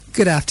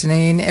Good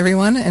afternoon,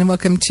 everyone, and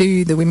welcome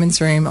to the Women's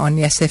Room on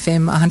Yes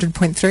FM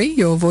 100.3,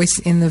 your voice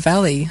in the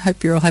valley.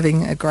 Hope you're all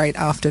having a great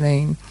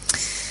afternoon.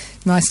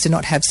 Nice to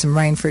not have some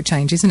rain for a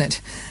change, isn't it?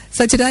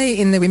 So today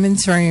in the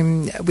Women's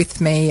Room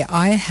with me,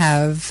 I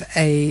have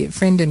a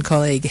friend and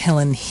colleague,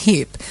 Helene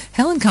Hipp.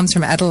 Helen comes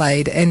from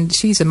Adelaide, and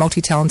she's a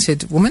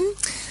multi-talented woman.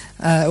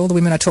 All the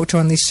women I talk to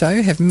on this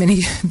show have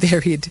many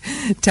varied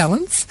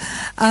talents.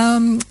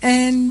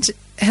 And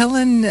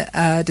Helen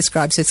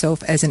describes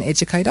herself as an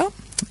educator,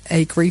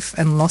 a grief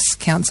and loss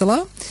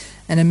counsellor,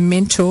 and a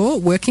mentor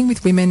working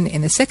with women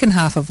in the second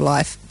half of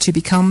life to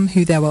become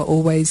who they were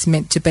always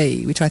meant to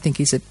be, which I think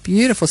is a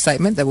beautiful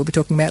statement that we'll be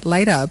talking about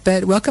later.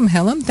 But welcome,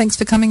 Helen. Thanks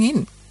for coming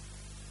in.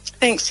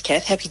 Thanks,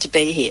 Kath. Happy to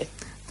be here.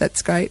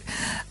 That's great.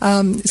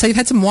 So you've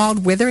had some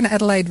wild weather in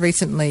Adelaide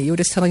recently. You were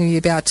just telling me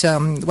about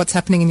what's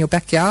happening in your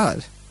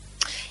backyard.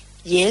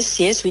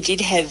 Yes, we did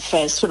have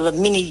sort of a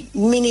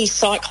mini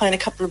cyclone a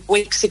couple of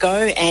weeks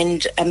ago,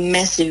 and a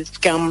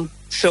massive gum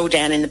fell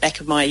down in the back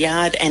of my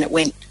yard, and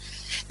it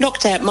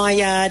knocked out my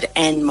yard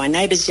and my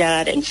neighbour's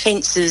yard and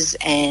fences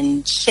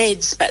and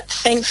sheds, but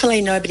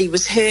thankfully nobody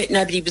was hurt,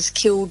 nobody was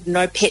killed,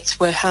 no pets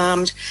were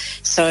harmed.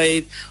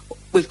 So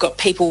we've got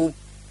people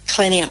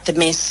cleaning up the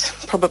mess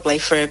probably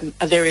for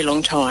a very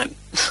long time.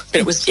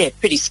 But it was,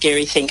 pretty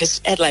scary thing, because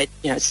Adelaide,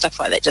 stuff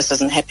like that just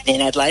doesn't happen in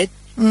Adelaide.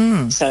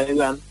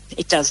 So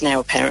it does now,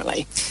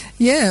 apparently.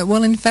 Yeah,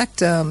 well, in fact,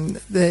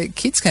 the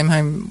kids came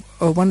home,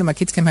 or one of my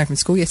kids came home from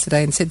school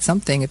yesterday and said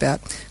something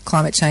about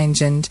climate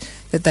change, and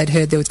that they'd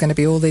heard there was going to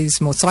be all these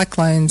more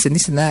cyclones and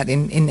this and that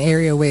in an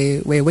area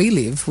where we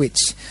live, which,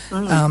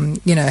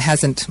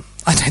 hasn't,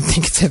 I don't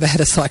think it's ever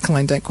had a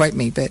cyclone, don't quote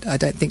me, but I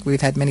don't think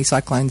we've had many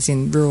cyclones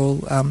in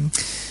rural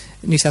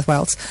New South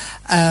Wales.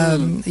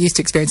 Used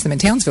to experience them in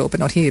Townsville, but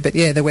not here. But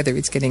yeah, the weather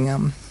is getting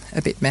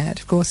a bit mad,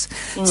 of course.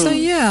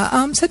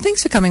 So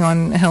thanks for coming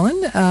on,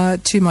 Helen,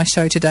 to my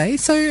show today.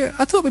 So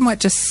I thought we might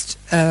just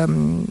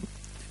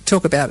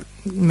talk about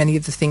many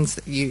of the things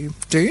that you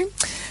do,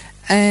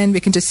 and we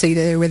can just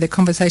see where the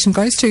conversation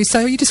goes to.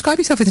 So you describe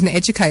yourself as an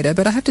educator,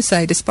 but I have to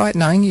say, despite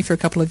knowing you for a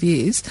couple of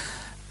years,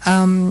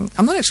 I'm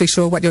not actually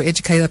sure what your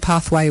educator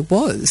pathway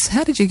was.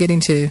 How did you get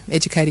into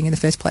educating in the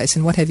first place,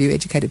 and what have you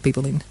educated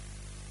people in?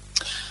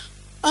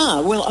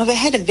 Well, I've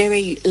had a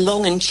very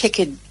long and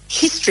checkered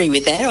history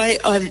with that.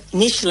 I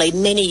initially,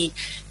 many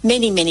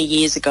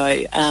years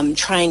ago,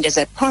 trained as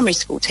a primary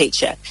school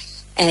teacher,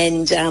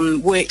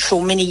 and worked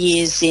for many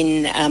years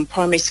in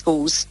primary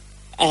schools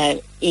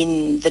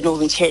in the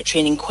Northern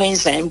Territory and in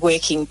Queensland,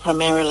 working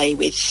primarily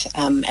with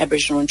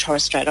Aboriginal and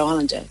Torres Strait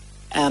Islander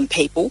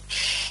people,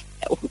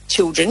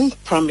 children,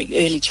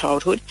 early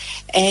childhood.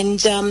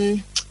 And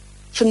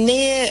from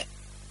there,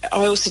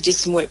 I also did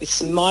some work with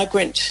some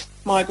migrant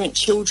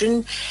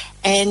children,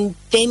 and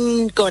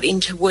then got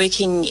into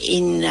working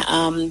in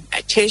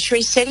a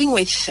tertiary setting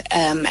with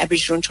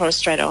Aboriginal and Torres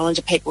Strait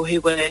Islander people who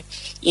were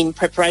in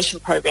preparation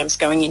programs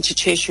going into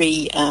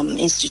tertiary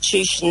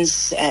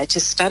institutions to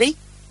study,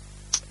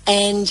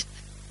 and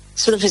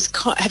sort of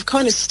have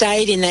kind of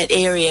stayed in that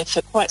area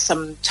for quite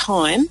some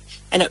time,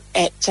 and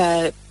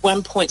at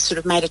one point sort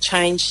of made a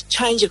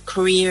change of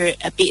career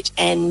a bit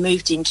and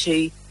moved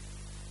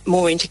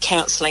more into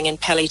counselling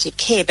and palliative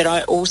care. But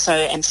I also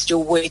am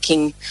still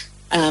working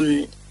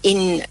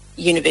in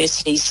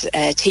universities,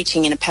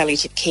 teaching in a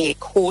palliative care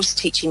course,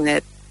 teaching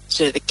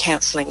the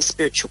counselling,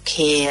 spiritual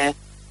care,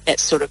 that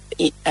sort of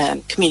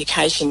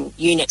communication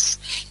units,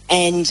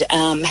 and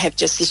have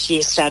just this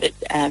year started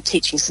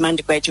teaching some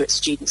undergraduate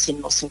students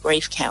in loss and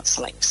grief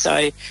counselling.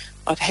 So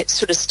I've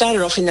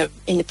started off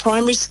in the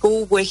primary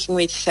school working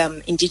with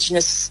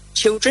Indigenous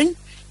children,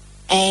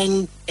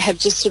 and have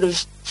just sort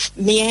of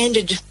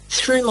meandered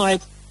through my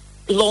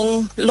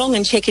long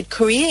and checkered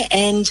career,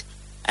 and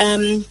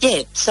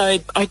so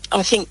I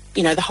think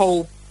the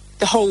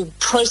whole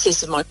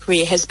process of my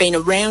career has been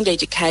around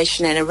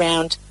education and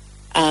around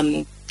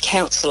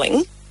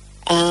counselling,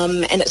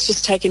 and it's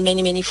just taken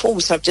many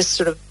forms. So I've just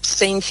sort of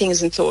seen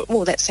things and thought,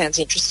 that sounds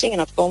interesting,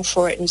 and I've gone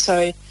for it. And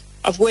so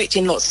I've worked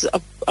in lots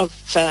of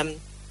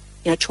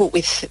taught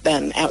with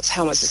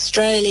Alzheimer's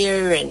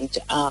Australia and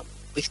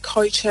with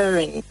COTA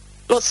and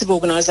lots of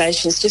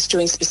organisations, just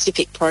doing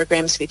specific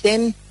programs with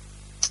them.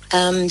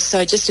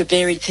 So just a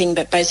varied thing,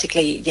 but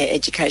basically,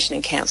 education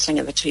and counselling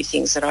are the two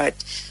things that I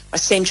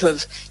seem to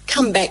have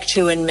come back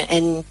to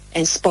and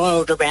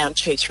spiralled around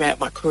to throughout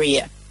my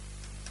career.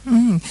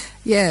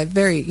 Yeah,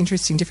 very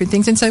interesting, different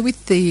things. And so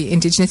with the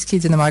Indigenous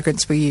kids and the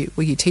migrants, were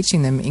you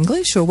teaching them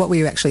English, or what were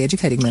you actually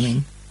educating them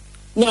in?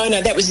 No,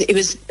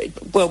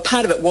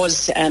 part of it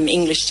was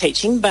English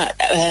teaching, but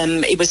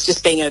it was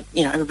just being a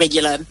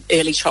regular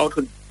early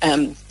childhood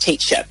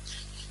teacher.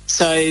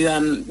 So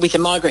with the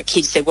migrant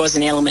kids, there was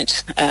an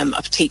element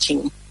of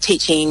teaching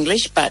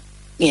English, but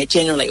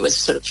generally it was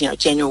sort of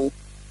general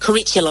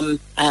curriculum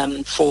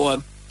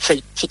for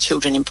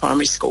children in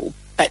primary school,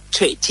 but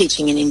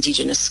teaching in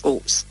Indigenous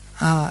schools.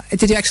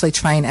 Did you actually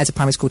train as a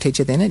primary school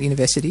teacher then at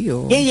university?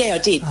 Or? Yeah, I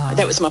did.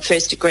 That was my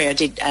first degree. I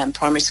did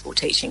primary school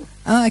teaching.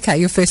 Oh, okay,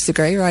 your first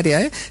degree,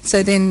 rightio.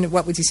 So then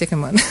what was your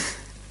second one?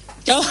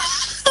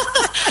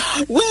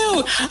 Oh,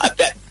 well,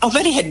 I've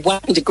only had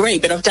one degree,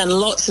 but I've done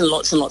lots and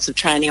lots and lots of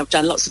training. I've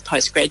done lots of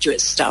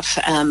postgraduate stuff.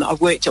 I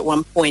worked at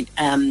one point,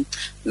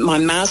 my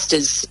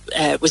master's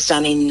was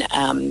done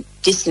in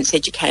distance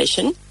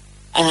education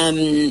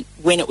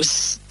when it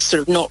was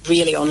sort of not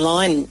really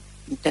online.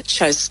 That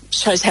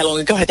shows how long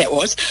ago that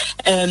was.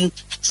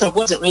 So it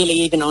wasn't really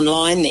even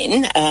online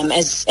then,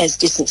 as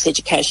distance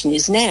education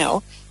is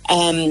now.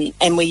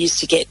 And we used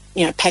to get,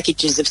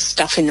 packages of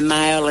stuff in the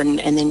mail and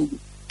then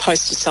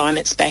post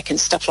assignments back and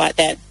stuff like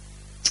that.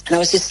 And I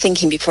was just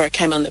thinking before I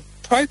came on the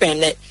program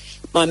that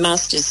my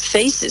master's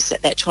thesis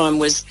at that time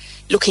was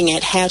looking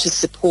at how to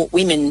support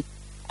women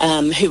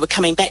who were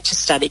coming back to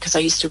study, because I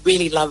used to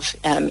really love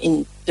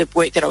in the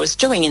work that I was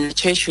doing in the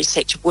tertiary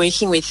sector,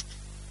 working with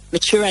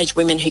mature age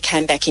women who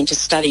came back into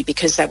study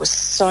because they were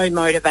so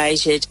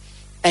motivated.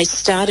 They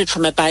started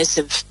from a base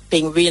of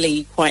being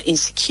really quite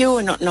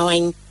insecure, not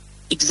knowing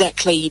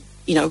exactly,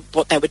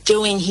 what they were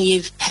doing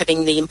here,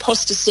 having the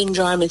imposter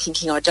syndrome and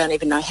thinking, I don't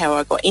even know how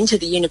I got into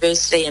the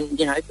university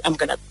and, I'm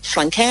going to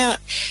flunk out.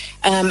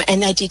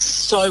 And they did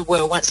so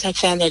well once they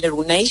found their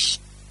little niche.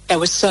 They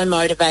were so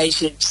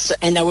motivated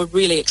and they were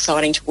really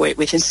exciting to work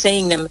with. And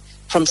seeing them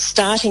from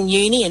starting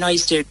uni, and I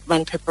used to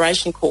run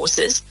preparation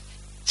courses,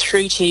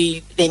 through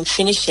to them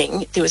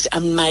finishing, there was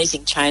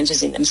amazing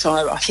changes in them.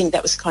 So I think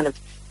that was kind of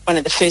one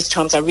of the first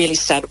times I really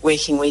started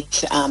working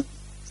with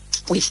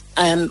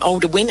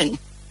older women.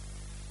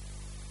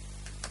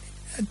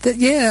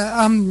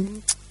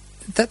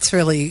 That's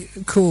really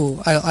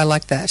cool. I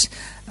like that.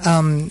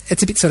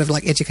 It's a bit sort of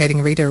like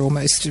educating a reader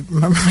almost,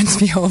 reminds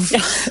me of,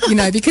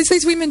 because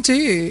these women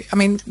do,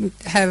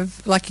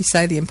 have, like you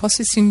say, the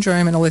imposter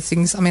syndrome and all the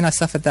things. I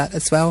suffered that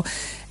as well,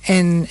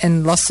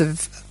 and loss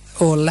of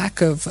or lack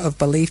of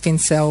belief in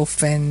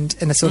self and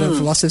a sort of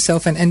loss of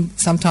self and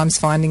sometimes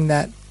finding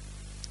that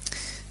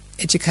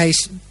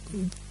education,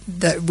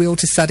 that will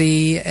to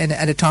study and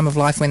at a time of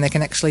life when they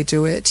can actually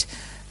do it.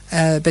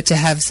 But to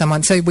have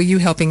someone... So were you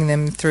helping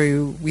them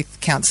through with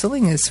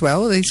counselling as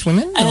well, these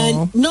women?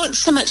 Not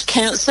so much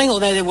counselling,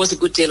 although there was a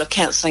good deal of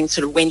counselling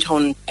sort of went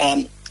on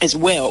as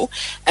well.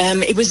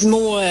 It was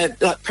more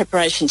like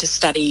preparation to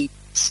study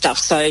stuff.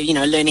 So,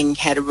 learning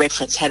how to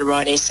reference, how to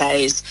write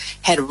essays,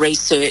 how to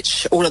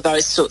research, all of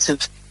those sorts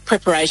of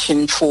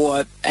preparation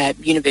for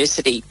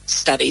university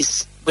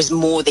studies was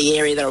more the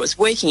area that I was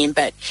working in.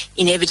 But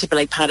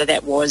inevitably part of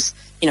that was,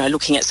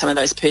 looking at some of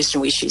those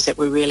personal issues that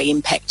were really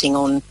impacting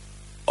on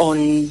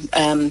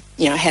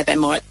how they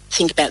might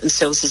think about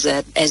themselves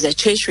as a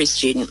tertiary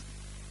student.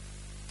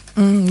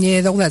 All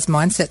those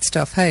mindset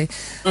stuff, hey.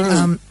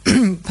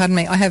 Pardon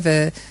me, I have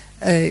a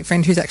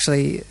friend who's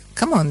actually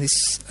come on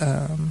this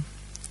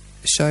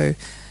show,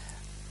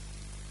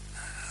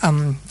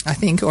 I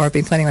think, or I've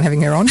been planning on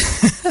having her on.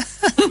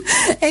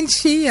 And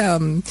she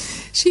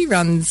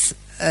runs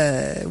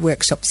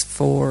workshops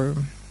for,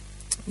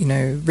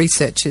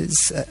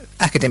 researchers,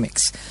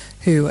 academics,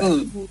 who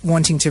are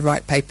wanting to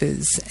write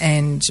papers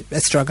and are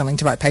struggling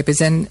to write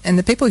papers. And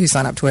the people who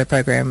sign up to her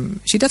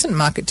program, she doesn't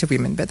market to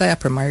women, but they are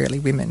primarily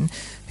women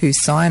who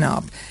sign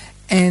up.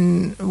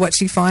 And what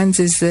she finds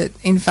is that,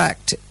 in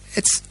fact,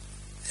 it's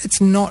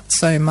not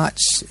so much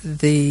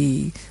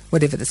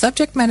whatever the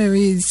subject matter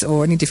is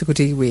or any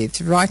difficulty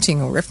with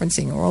writing or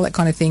referencing or all that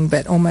kind of thing,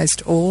 but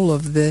almost all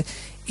of the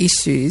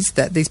issues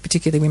that these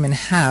particular women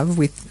have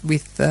with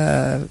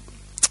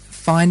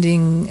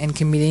finding and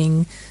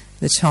committing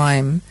the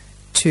time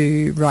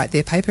to write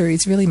their paper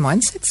is really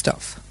mindset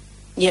stuff.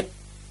 Yep,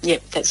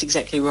 that's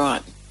exactly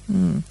right.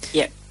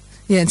 Yep.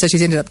 Yeah, and so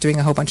she's ended up doing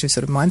a whole bunch of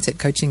sort of mindset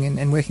coaching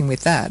and working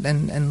with that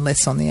and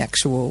less on the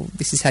actual,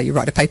 this is how you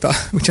write a paper,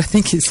 which I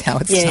think is how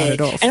it started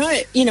off. And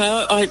I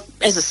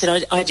as I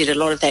said, I did a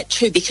lot of that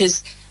too,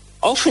 because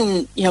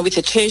often, with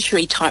the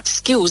tertiary type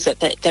skills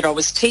that I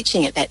was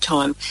teaching at that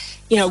time,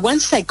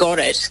 once they got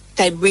it,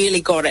 they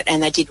really got it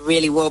and they did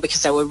really well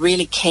because they were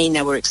really keen,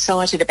 they were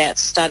excited about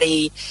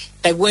study.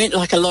 They weren't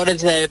like a lot of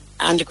the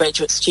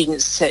undergraduate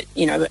students that,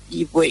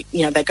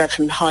 they go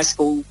from high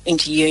school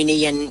into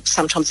uni and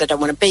sometimes they don't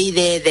want to be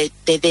there.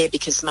 They're there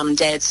because mum and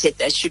dad said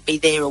they should be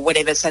there or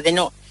whatever. So they're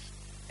not,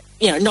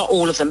 not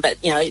all of them, but,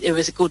 there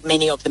was a good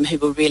many of them who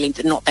were really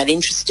not that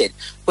interested.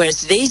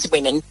 Whereas these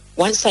women,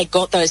 once they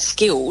got those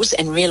skills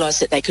and realised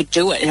that they could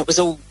do it, and it was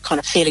all kind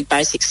of fairly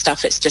basic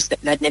stuff, it's just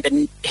that they'd never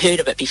heard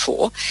of it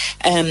before,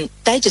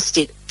 they just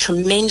did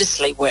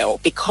tremendously well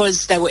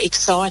because they were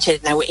excited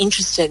and they were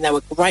interested and they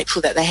were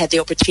grateful that they had the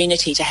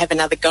opportunity to have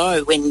another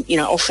go when,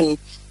 often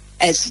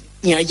as,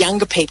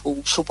 younger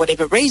people, for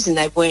whatever reason,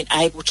 they weren't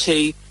able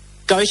to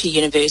go to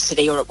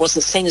university or it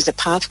wasn't seen as a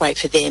pathway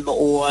for them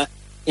or,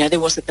 there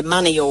wasn't the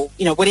money or,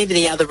 whatever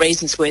the other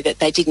reasons were that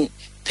they didn't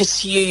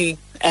pursue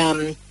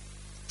their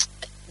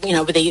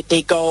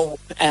goal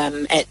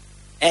at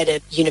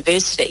a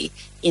university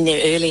in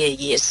their earlier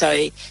years.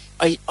 So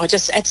I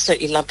just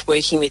absolutely loved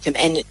working with them.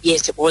 And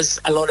yes, it was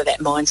a lot of that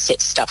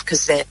mindset stuff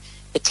because the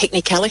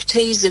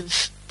technicalities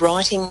of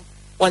writing,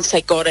 once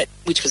they got it,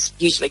 which was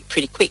usually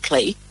pretty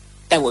quickly,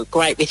 they were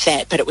great with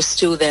that. But it was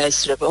still the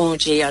sort of, oh,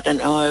 gee, I don't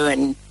know,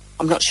 and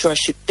I'm not sure I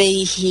should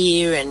be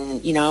here,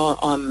 and, you know,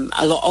 I'm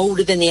a lot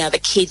older than the other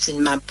kids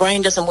and my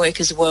brain doesn't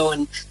work as well.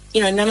 And,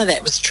 you know, none of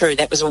that was true.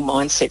 That was all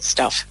mindset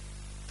stuff.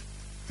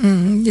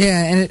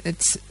 Yeah, and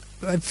it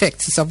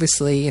affects us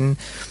obviously in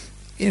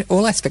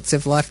all aspects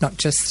of life, not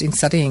just in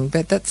studying,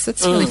 but that's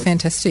really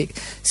fantastic.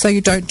 So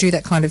you don't do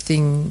that kind of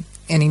thing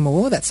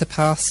anymore? That's a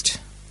past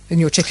in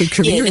your checkered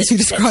career, as you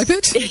describe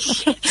it?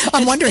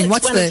 I'm wondering,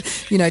 what's the,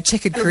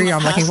 checkered career?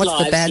 I'm thinking,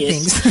 what's the bad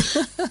things?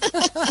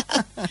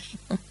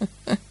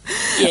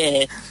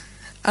 Yeah.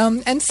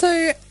 And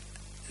so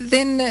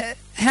then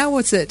how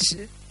was it?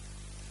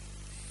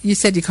 You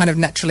said you kind of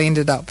naturally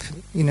ended up,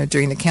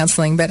 doing the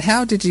counselling, but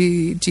how do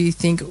you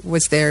think,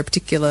 was there a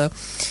particular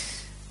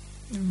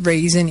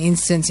reason,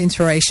 instance,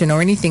 inspiration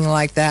or anything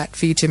like that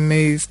for you to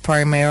move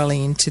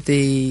primarily into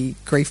the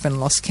grief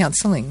and loss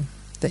counselling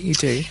that you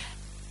do?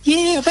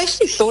 Yeah, I've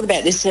actually thought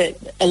about this a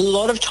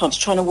lot of times,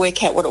 trying to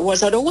work out what it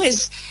was. I'd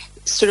always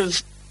sort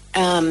of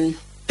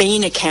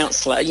been a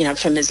counsellor,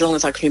 from as long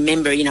as I can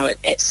remember.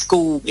 At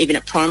school, even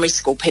at primary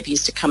school, people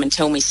used to come and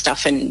tell me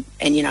stuff and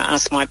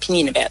ask my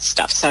opinion about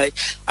stuff. So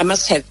I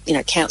must have,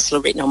 counsellor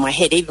written on my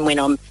head. Even when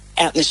I'm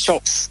out in the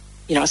shops,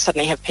 I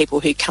suddenly have people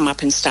who come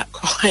up and start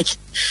crying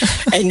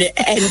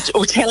and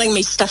or telling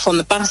me stuff on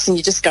the bus, and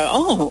you just go,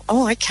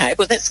 oh, okay,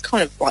 well, that's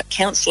kind of like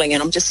counselling,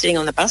 and I'm just sitting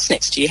on the bus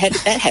next to you. How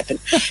did that happen?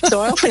 So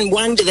I often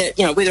wonder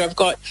that, whether I've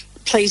got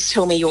 "Please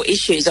tell me your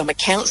issues, I'm a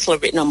counsellor"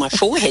 written on my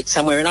forehead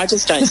somewhere, and I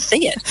just don't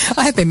see it.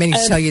 I have been meaning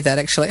to tell you that,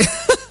 actually.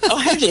 Oh,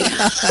 have you?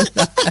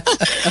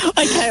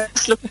 Okay,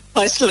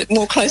 let's look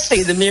more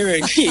closely in the mirror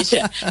in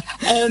future.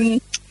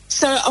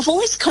 So I've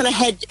always kind of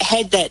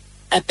had that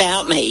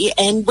about me,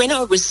 and when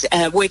I was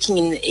working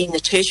in the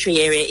tertiary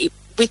area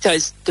with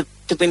the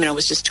women I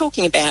was just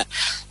talking about,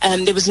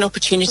 there was an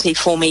opportunity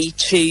for me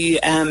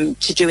to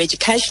do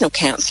educational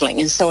counselling,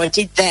 and so I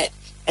did that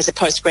as a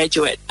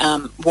postgraduate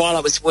while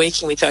I was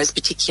working with those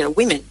particular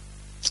women,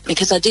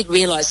 because I did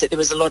realise that there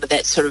was a lot of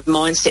that sort of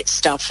mindset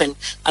stuff and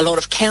a lot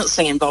of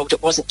counselling involved.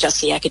 It wasn't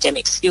just the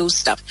academic skills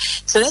stuff.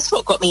 So that's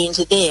what got me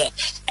into there.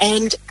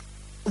 And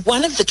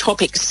one of the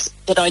topics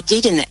that I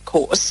did in that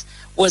course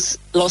was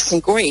loss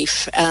and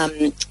grief,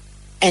 and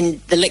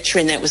the lecture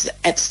in that was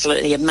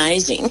absolutely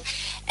amazing.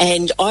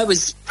 And I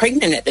was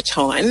pregnant at the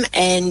time,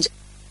 and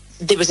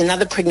there was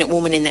another pregnant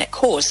woman in that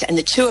course, and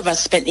the two of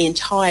us spent the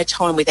entire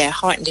time with our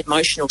heightened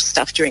emotional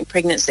stuff during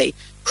pregnancy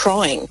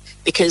crying,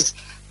 because,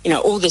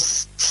 all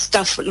this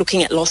stuff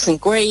looking at loss and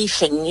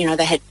grief, and,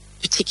 they had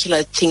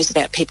particular things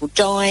about people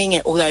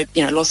dying, although,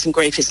 loss and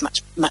grief is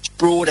much, much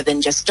broader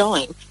than just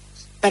dying.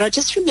 But I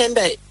just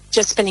remember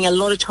just spending a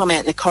lot of time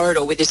out in the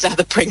corridor with this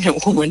other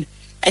pregnant woman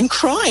and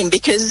crying,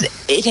 because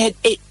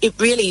it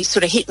really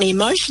sort of hit me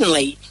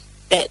emotionally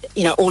that,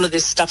 all of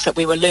this stuff that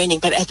we were learning.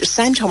 But at the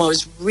same time, I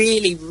was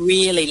really,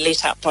 really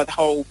lit up by the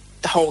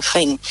whole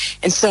thing.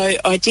 And so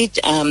I did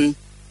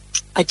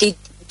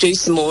do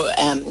some more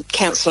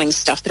counselling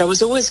stuff, but I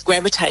was always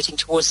gravitating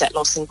towards that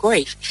loss and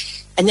grief.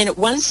 And then at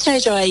one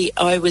stage I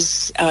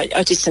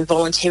did some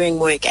volunteering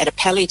work at a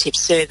palliative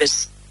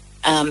service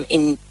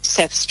in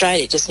South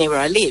Australia, just near where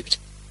I lived.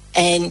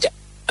 And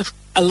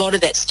a lot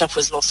of that stuff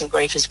was loss and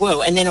grief as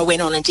well. And then I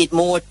went on and did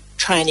more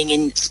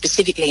training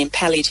specifically in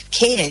palliative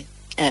care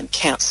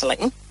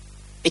counselling,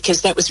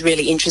 because that was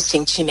really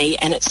interesting to me.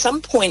 And at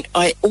some point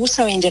I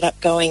also ended up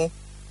going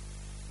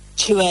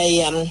to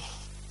a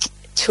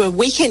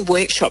weekend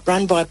workshop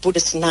run by a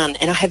Buddhist nun,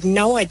 and I have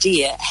no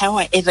idea how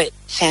I ever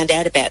found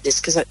out about this,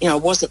 because I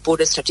wasn't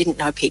Buddhist. I didn't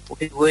know people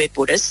who were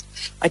Buddhist.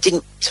 I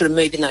didn't sort of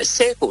move in those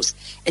circles,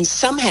 and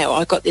somehow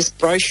I got this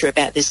brochure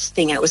about this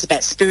thing, and it was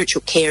about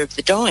spiritual care of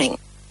the dying.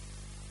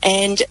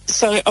 And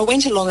so I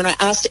went along and I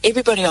asked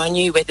everybody I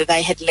knew whether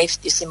they had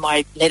left this in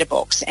my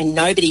letterbox, and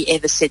nobody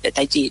ever said that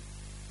they did.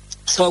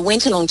 So I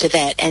went along to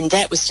that, and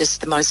that was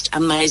just the most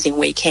amazing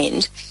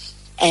weekend.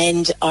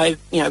 And I,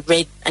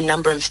 read a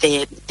number of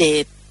their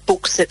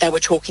books that they were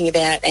talking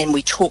about, and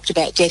we talked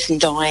about death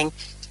and dying.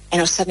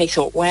 And I suddenly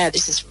thought, wow,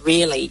 this is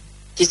really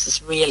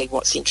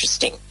what's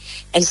interesting.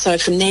 And so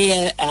from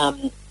there,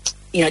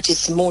 did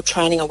some more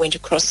training. I went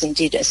across and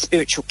did a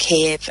spiritual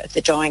care for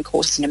the dying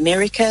course in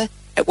America.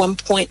 At one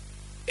point,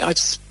 I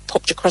just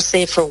popped across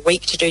there for a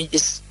week to do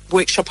this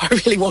workshop I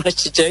really wanted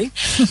to do.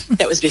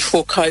 That was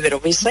before COVID,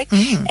 obviously.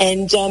 Mm.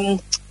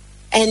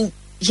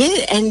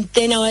 And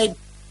then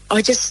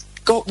I just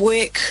got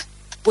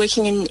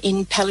working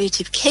in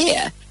palliative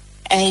care,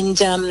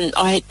 and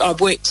I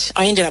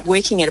ended up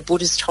working at a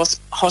Buddhist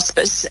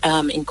hospice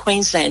in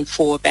Queensland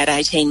for about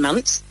 18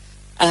 months,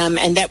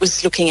 and that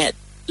was looking at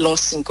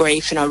loss and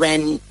grief, and I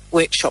ran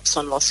workshops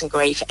on loss and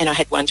grief, and I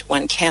had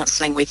one-to-one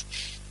counselling with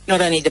not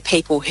only the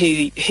people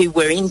who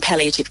were in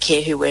palliative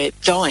care who were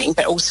dying,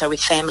 but also with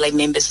family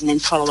members, and then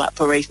follow-up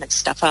bereavement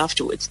stuff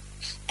afterwards.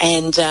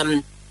 And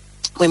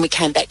when we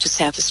came back to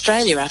South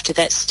Australia after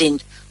that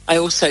stint, I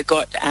also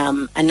got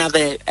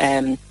another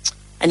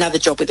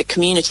job with a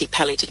community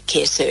palliative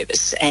care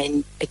service,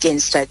 and again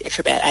stayed there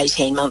for about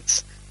 18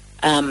 months,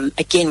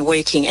 again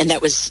working, and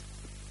that was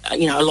a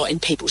lot in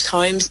people's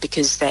homes,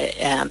 because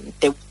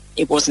there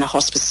it wasn't a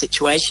hospice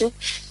situation.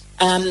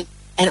 And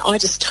I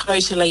just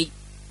totally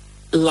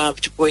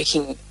loved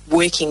working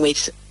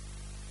with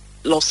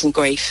loss and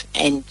grief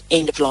and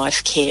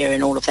end-of-life care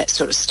and all of that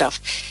sort of stuff.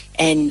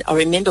 And I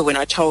remember when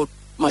I told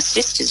my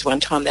sisters one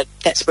time that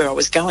that's where I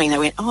was going, they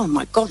went, "Oh,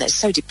 my God, that's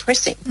so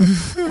depressing."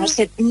 And I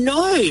said,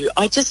 "No,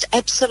 I just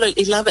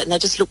absolutely love it." And they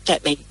just looked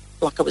at me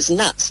like I was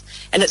nuts.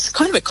 And it's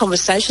kind of a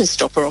conversation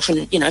stopper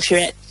often, you know, if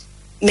you're at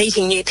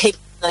meeting new people,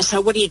 they say,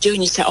 "What do you do?"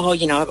 And you say, "Oh,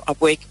 you know, I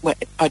work," well,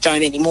 I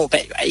don't anymore,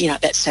 but, you know,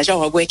 at that stage,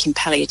 "Oh, I work in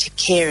palliative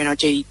care and I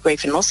do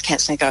grief and loss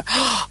counselling." They go,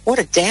 "Oh, what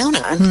a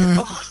downer." And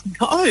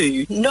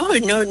oh,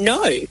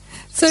 no.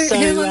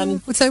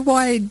 So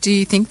why do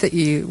you think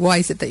why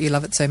is it that you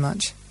love it so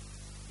much?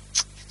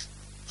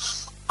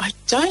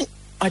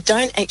 I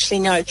don't actually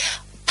know.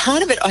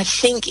 Part of it, I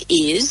think,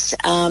 is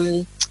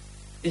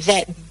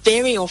that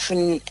very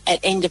often at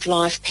end of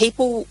life,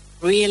 people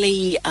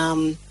really,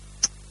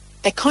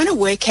 they kind of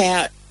work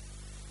out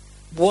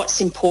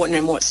what's important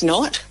and what's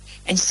not.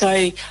 And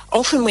so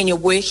often when you're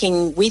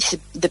working with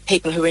the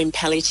people who are in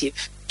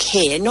palliative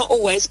care, not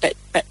always, but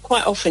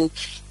quite often,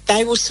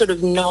 they will sort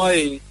of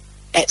know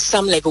at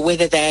some level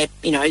whether they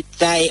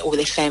or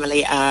their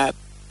family are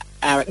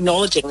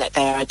acknowledging that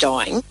they are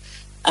dying,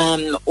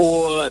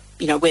 or,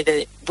 you know,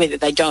 whether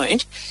they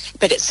don't.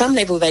 But at some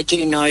level they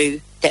do know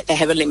that they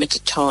have a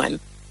limited time.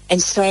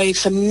 And so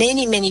for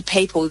many, many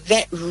people,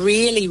 that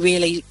really,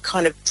 really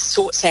kind of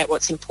sorts out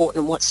what's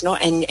important and what's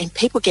not, and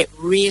people get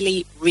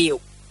really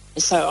real.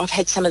 And so I've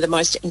had some of the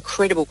most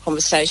incredible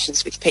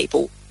conversations with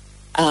people,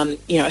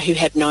 you know, who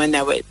have known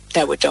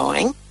they were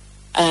dying,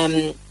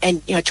 and,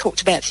 you know,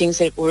 talked about things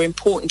that were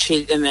important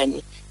to them,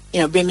 and, you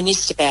know,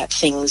 reminisced about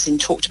things and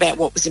talked about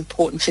what was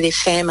important for their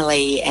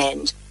family,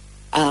 and,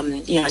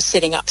 you know,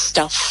 setting up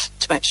stuff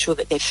to make sure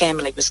that their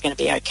family was going to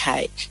be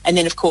okay. And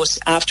then, of course,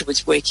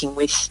 afterwards working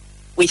with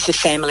the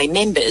family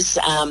members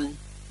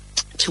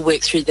to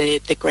work through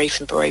the grief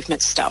and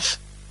bereavement stuff.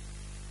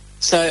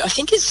 So I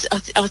think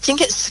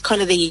it's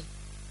kind of the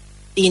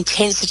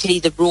intensity,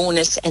 the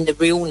rawness and the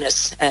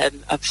realness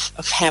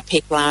of how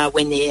people are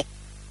when they're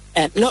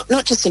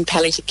not just in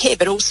palliative care,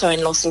 but also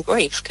in loss and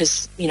grief.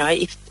 Because, you know,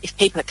 if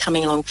people are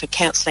coming along for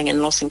counselling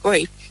and loss and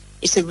grief,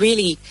 it's a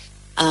really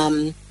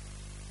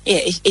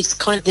it's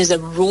kind of, there's a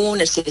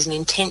rawness, there's an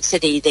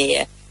intensity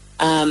there,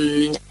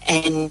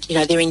 and, you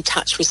know, they're in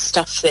touch with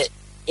stuff that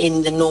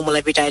in the normal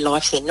everyday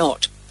life they're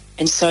not.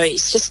 And so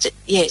it's just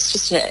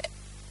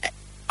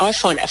I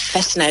find it a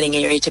fascinating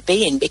area to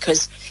be in,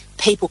 because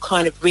people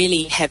kind of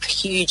really have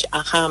huge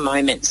aha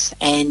moments,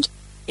 and,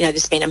 you know,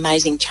 there's been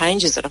amazing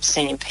changes that I've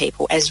seen in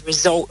people as a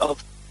result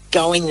of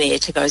going there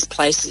to those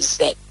places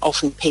that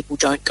often people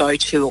don't go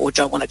to or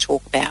don't want to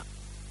talk about.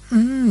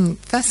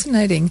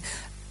 Fascinating.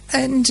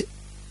 And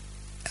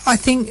I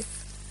think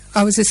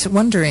I was just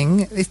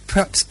wondering if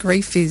perhaps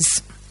grief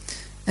is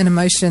an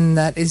emotion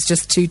that is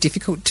just too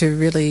difficult to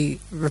really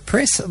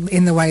repress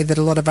in the way that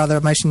a lot of other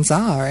emotions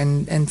are,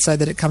 and so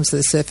that it comes to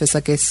the surface, I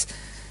guess,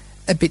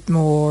 a bit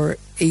more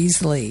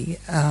easily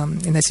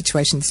in those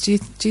situations. Do you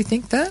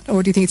think that?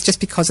 Or do you think it's just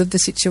because of the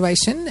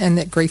situation, and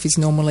that grief is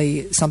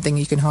normally something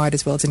you can hide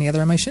as well as any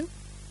other emotion?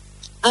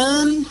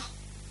 Well,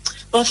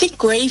 I think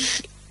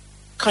grief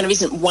kind of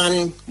isn't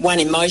one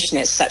emotion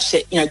as such.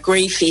 That, you know,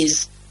 grief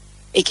is,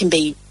 it can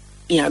be,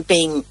 you know,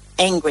 being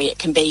angry, it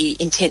can be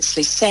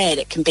intensely sad,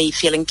 it can be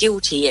feeling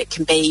guilty, it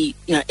can be,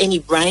 you know, any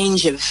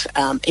range of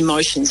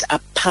emotions are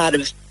part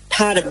of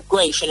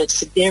grief, and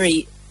it's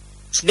very,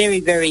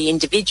 very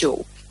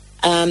individual.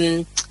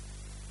 And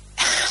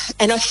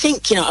I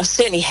think, you know, I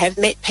certainly have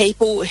met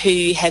people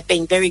who have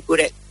been very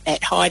good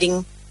at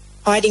hiding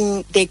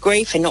their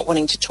grief and not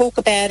wanting to talk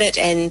about it,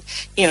 and,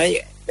 you know,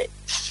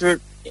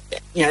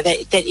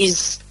 that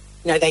is,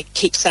 you know, they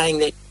keep saying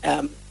that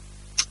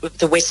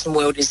the Western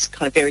world is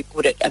kind of very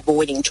good at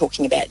avoiding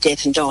talking about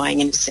death and dying,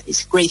 and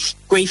it's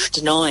grief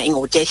denying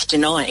or death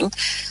denying.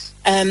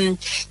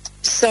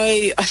 So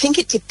I think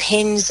it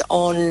depends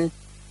on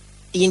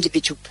the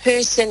individual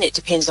person, it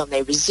depends on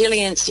their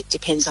resilience, it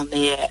depends on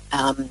their,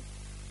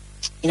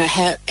 you know,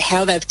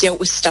 how they've dealt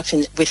with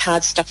with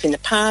hard stuff in the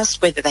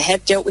past, whether they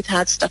have dealt with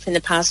hard stuff in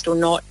the past or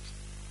not,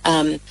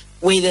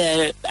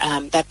 whether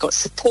they've got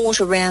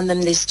support around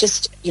them. There's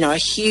just, you know, a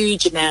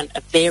huge amount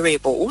of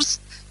variables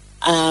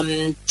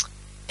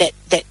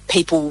that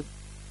people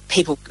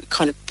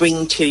kind of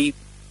bring to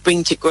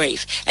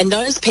grief. And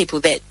those people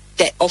that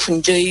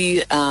often do,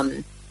 you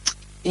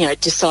know,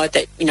 decide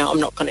that, you know, I'm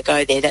not going to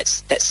go there,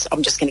 that's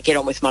I'm just going to get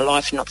on with my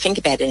life and not think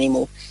about it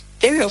anymore.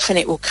 Very often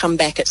it will come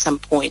back at some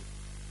point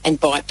and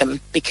bite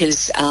them,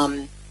 because,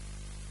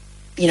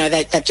 you know,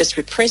 they've just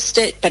repressed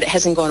it, but it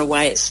hasn't gone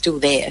away, it's still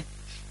there.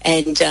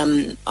 And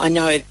I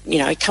know, you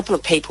know, a couple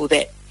of people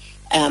that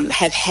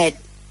have had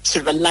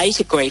sort of a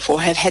later grief,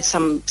 or have had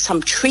some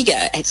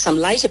trigger at some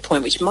later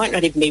point, which might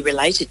not even be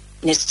related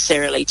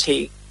necessarily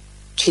to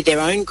their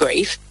own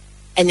grief,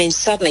 and then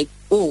suddenly,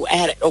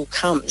 out it all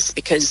comes,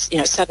 because, you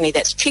know, suddenly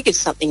that's triggered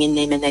something in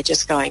them, and they're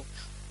just going,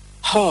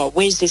 oh,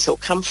 where's this all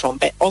come from?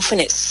 But often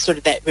it's sort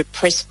of that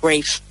repressed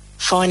grief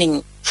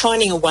finding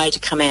a way to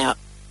come out.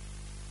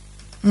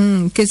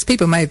 Because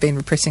people may have been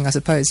repressing, I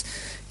suppose,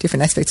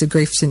 different aspects of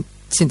grief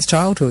since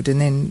childhood,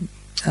 and then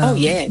and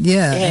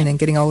then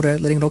getting older,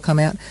 letting it all come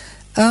out.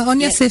 On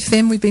Yes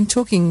FM, we've been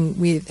talking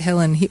with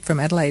Helene Hipp from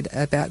Adelaide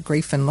about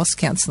grief and loss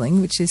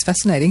counselling, which is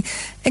fascinating.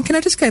 And can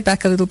I just go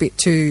back a little bit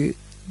to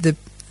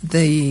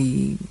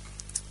the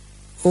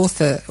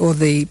author or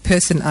the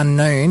person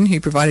unknown who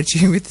provided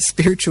you with the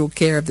spiritual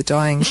care of the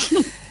dying?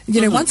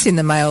 You know, once in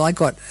the mail, I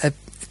got a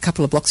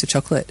couple of blocks of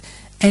chocolate,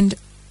 and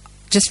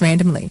just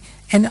randomly.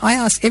 And I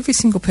asked every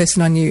single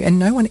person I knew, and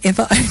no one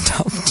ever owned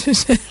up to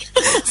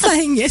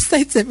saying yes,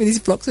 they'd sent me these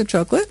blocks of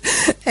chocolate.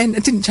 And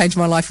it didn't change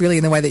my life really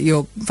in the way that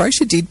your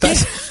brochure did, but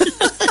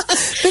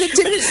but it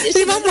did.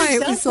 In one way,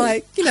 it was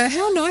like, you know,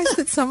 how nice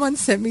that someone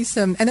sent me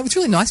some, and it was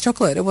really nice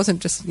chocolate. It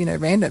wasn't just, you know,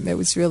 random. It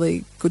was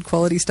really good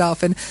quality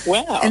stuff. And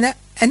wow. And that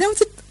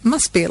was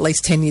must be at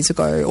least 10 years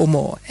ago or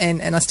more,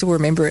 and I still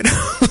remember it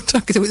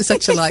because it was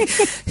such a like,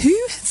 who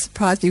has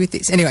surprised me with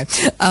this? Anyway,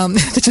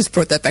 it just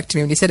brought that back to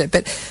me when you said it.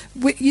 But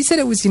you said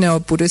it was, you know, a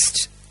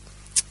Buddhist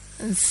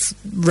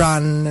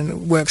run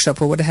and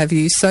workshop or what have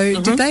you.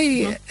 So did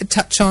they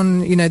touch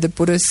on, you know, the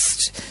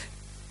Buddhist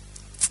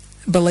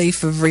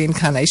belief of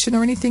reincarnation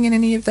or anything in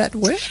any of that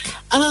work?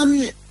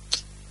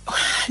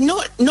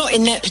 Not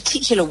in that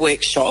particular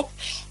workshop,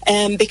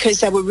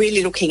 because they were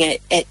really looking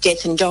at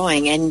death and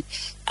dying, and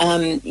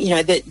you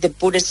know, the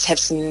Buddhists have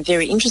some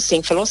very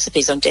interesting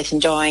philosophies on death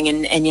and dying,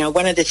 and you know,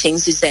 one of the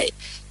things is that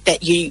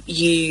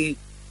you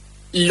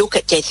look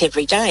at death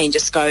every day and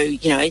just go,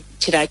 you know,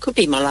 today could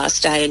be my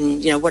last day,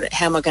 and you know,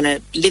 how am I going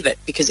to live it,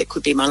 because it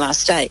could be my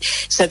last day.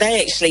 So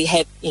they actually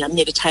have, you know,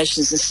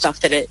 meditations and stuff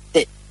that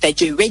they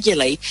do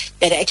regularly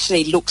that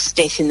actually looks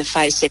death in the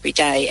face every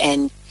day.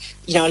 And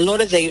you know, a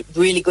lot of the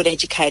really good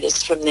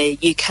educators from the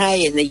UK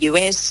and the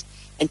US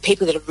and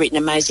people that have written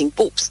amazing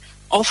books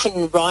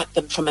often write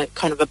them from a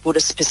kind of a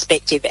Buddhist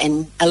perspective,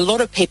 and a lot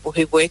of people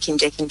who work in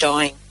death and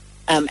dying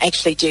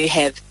actually do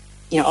have,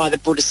 you know, either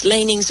Buddhist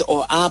leanings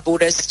or are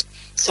Buddhist.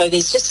 So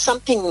there's just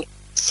something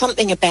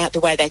about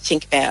the way they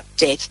think about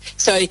death.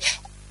 So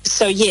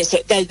yes,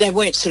 they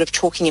weren't sort of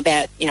talking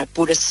about, you know,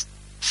 Buddhist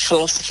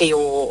philosophy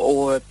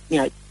or you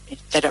know,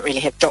 they don't really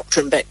have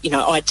doctrine, but you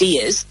know,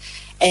 ideas.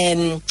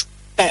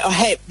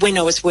 But when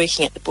I was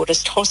working at the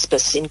Buddhist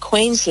hospice in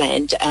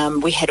Queensland,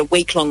 we had a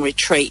week-long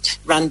retreat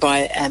run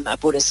by a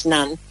Buddhist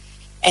nun,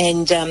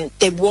 and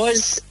there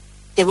was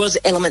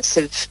elements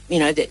of, you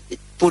know, the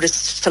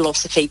Buddhist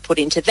philosophy put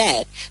into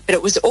that, but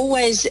it was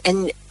always,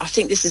 and I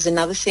think this is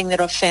another thing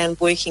that I've found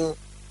working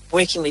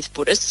with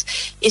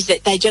Buddhists, is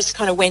that they just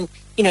kind of went,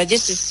 you know,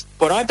 this is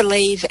what I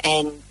believe,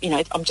 and you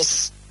know, I'm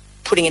just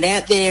putting it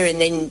out there, and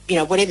then, you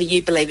know, whatever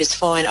you believe is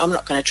fine. I'm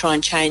not going to try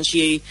and change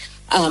you.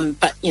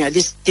 But, you know,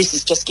 this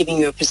is just giving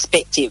you a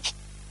perspective.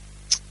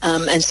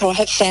 And so I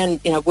have found,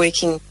 you know,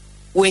 working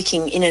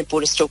in a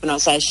Buddhist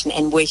organisation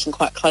and working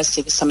quite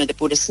closely with some of the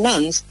Buddhist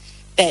nuns,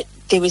 that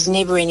there was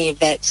never any of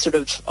that sort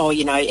of, oh,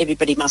 you know,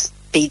 everybody must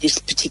be this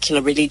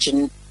particular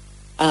religion.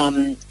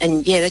 And,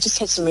 yeah, they just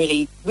had some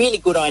really, really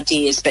good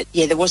ideas. But,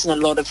 yeah, there wasn't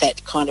a lot of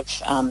that kind of,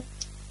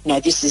 you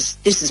know, this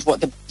is what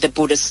the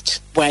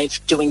Buddhist way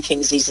of doing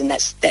things is, and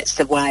that's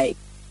the way.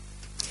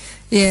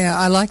 Yeah,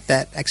 I like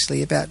that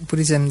actually about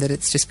Buddhism, that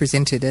it's just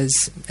presented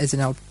as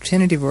an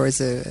alternative, or as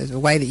a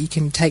way that you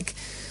can take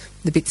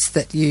the bits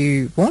that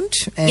you want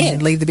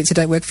and leave the bits that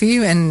don't work for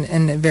you, and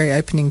very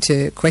opening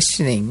to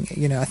questioning.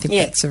 You know, I think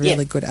that's a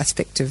really good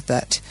aspect of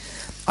that.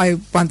 I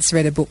once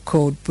read a book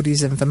called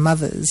Buddhism for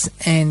Mothers,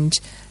 and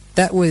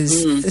that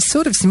was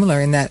sort of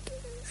similar in that,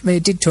 I mean,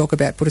 it did talk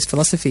about Buddhist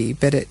philosophy,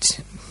 but it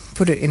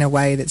put it in a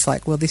way that's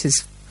like, well, this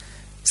is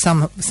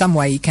some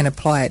way you can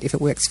apply it if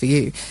it works for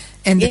you.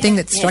 And the thing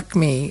that struck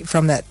me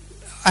from that,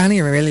 I only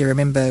really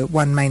remember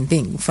one main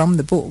thing from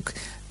the book.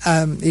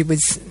 It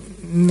was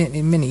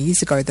many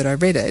years ago that I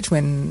read it,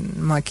 when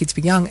my kids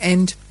were young,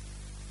 and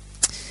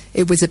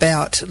it was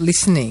about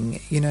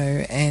listening, you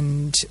know,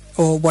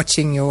 or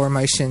watching your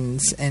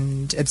emotions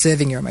and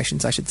observing your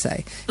emotions, I should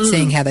say,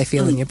 seeing how they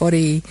feel in your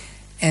body,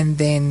 and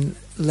then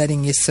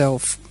letting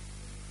yourself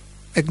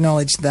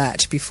acknowledge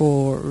that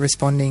before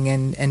responding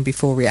and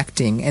before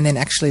reacting, and then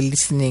actually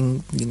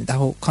listening, you know, the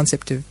whole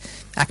concept of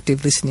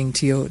active listening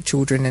to your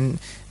children, and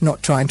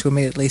not trying to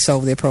immediately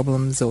solve their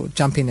problems or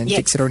jump in and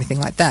fix it or anything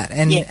like that.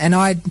 And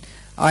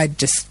I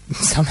just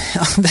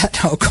somehow that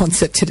whole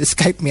concept had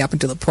escaped me up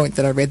until the point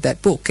that I read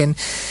that book, and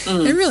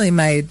it really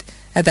made,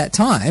 at that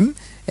time,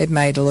 it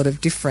made a lot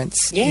of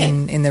difference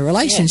in the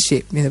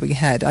relationship that we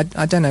had.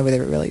 I don't know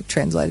whether it really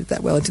translated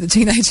that well into the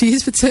teenage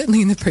years, but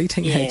certainly in the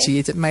pre-teenage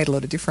years it made a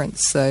lot of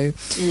difference. So,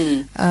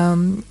 and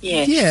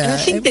I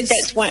think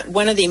that's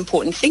one of the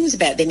important things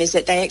about them, is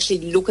that they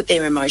actually look at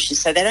their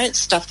emotions. So they don't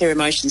stuff their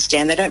emotions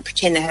down. They don't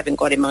pretend they haven't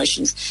got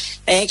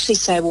emotions. They actually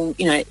say, well,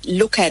 you know,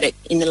 look at it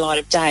in the light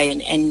of day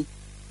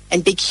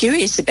and be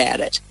curious about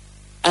it.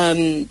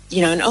 and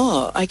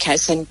okay,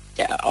 so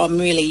I'm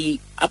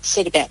really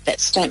upset about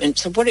that statement.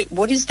 So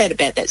what is that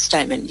about that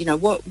statement?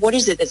 What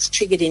is it that's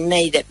triggered in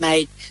me that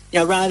made,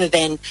 rather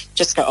than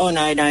just go, oh,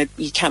 no,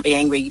 you can't be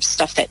angry,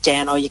 stuff that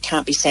down, or you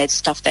can't be sad,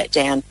 stuff that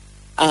down.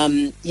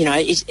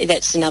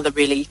 That's another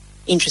really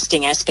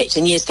interesting aspect.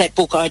 And yes, that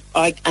book, I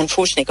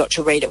unfortunately got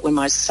to read it when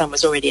my son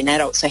was already an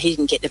adult, so he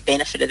didn't get the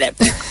benefit of that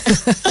book.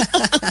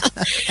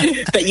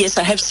 But yes,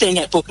 I have seen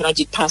that book, and I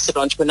did pass it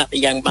on to another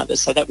young mother,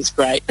 so that was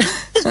great.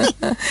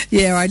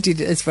 Yeah, I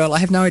did as well. I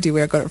have no idea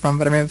where I got it from,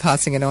 but I remember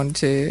passing it on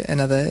to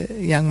another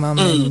young mum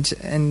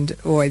and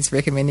always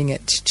recommending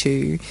it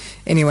to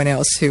anyone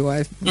else who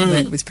I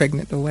learnt was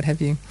pregnant or what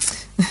have you.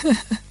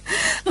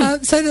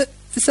 So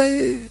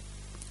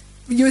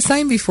you were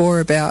saying before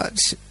about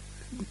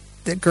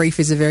that grief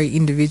is a very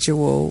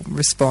individual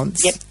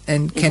response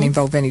and can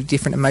involve many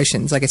different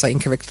emotions. I guess I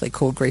incorrectly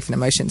called grief an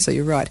emotion, so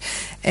you're right.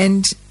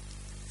 And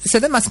so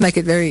that must make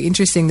it very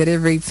interesting that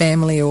every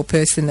family or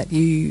person that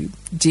you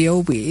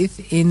deal with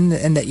and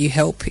that you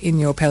help in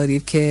your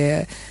palliative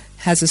care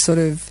has a sort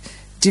of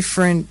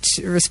different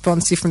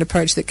response, different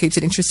approach that keeps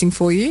it interesting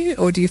for you?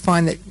 Or do you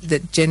find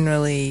that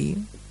generally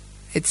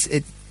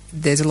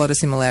there's a lot of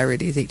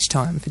similarities each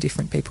time for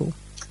different people?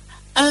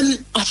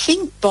 I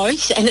think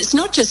both, and it's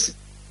not just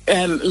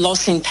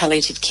loss in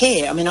palliative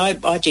care. I mean,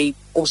 I do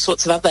all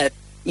sorts of other,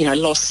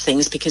 loss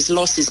things, because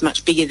loss is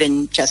much bigger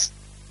than just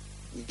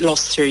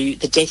loss through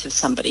the death of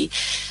somebody.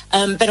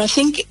 But I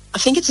think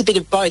it's a bit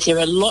of both. There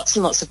are lots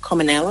and lots of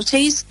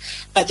commonalities,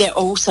 but there are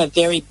also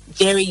very,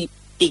 very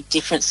big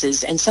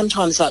differences. And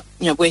sometimes, like,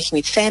 working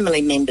with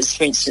family members,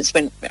 for instance,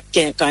 when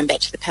going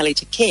back to the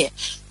palliative care,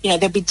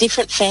 there'll be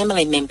different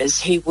family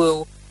members who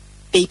will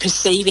be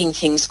perceiving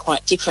things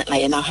quite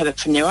differently, and they'll have it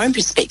from their own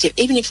perspective.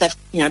 Even if they've,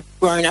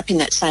 grown up in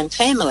that same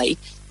family,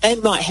 they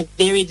might have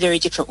very, very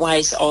different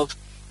ways of,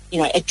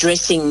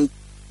 addressing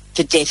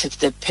the death of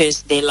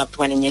their loved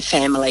one in their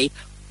family,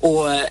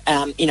 or,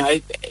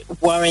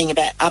 worrying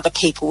about other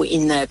people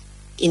in the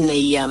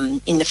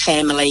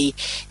family.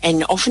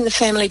 And often the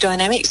family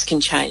dynamics can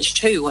change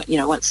too.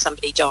 Once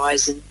somebody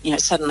dies, and,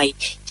 suddenly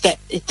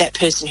that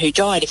person who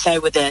died, if they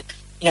were the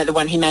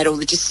one who made all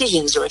the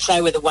decisions, or if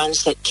they were the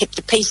ones that kept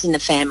the peace in the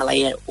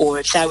family, or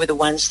if they were the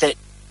ones that,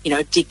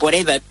 did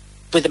whatever,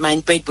 were the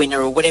main breadwinner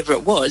or whatever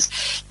it was,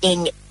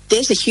 then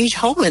there's a huge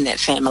hole in that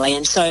family.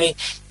 And so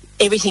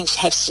everything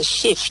has to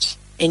shift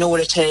in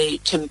order to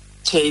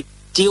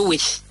deal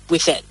with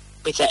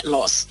that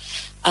loss.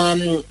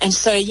 And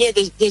so, yeah,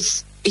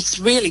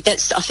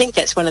 I think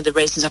that's one of the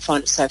reasons I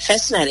find it so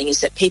fascinating,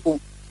 is that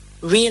people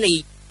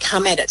really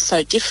come at it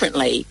so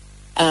differently.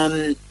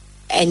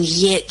 And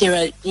yet there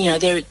are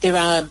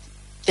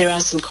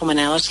some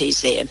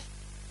commonalities there.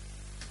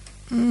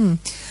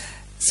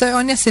 So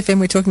on SFM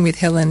we're talking with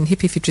Helene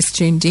Hipp, if you've just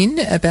tuned in,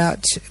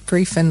 about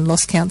grief and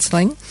loss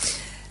counselling.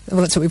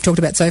 Well, that's what we've talked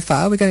about so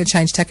far. We're going to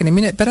change tack in a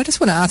minute, but I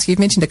just want to ask, you've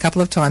mentioned a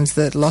couple of times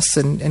that loss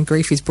and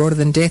grief is broader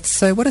than death.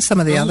 So what are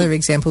some of the other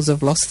examples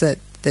of loss that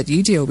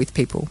you deal with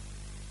people?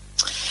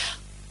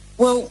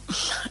 Well,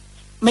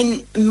 I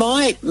mean,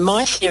 my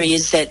theory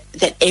is that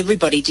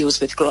everybody deals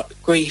with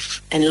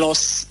grief and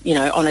loss,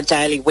 on a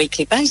daily,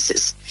 weekly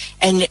basis,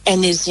 and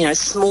there's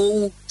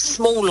small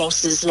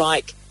losses,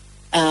 like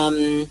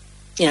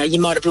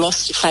you might have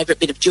lost your favourite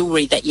bit of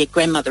jewellery that your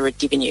grandmother had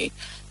given you,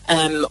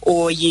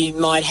 or you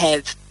might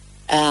have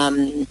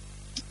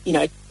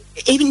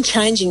even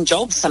changing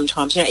jobs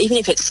sometimes. Even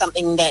if it's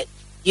something that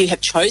you have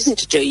chosen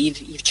to do,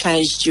 you've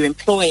changed your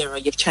employer, or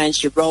you've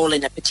changed your role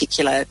in a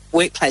particular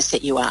workplace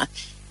that you are.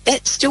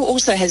 That still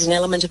also has an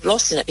element of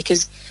loss in it,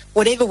 because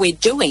whatever we're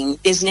doing,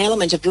 there's an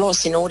element of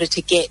loss in order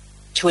to get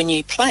to a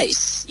new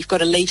place. You've got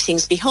to leave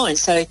things behind.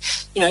 So,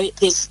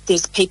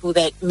 there's people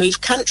that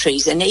move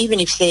countries, and even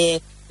if they're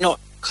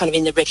not kind of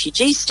in the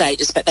refugee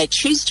status, but they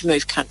choose to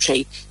move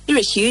country, there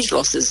are huge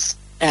losses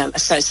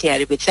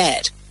associated with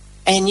that.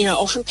 And,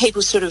 often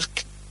people sort of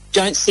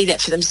don't see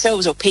that for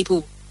themselves, or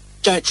people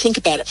don't think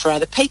about it for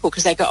other people,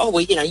 because they go, oh,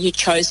 well, you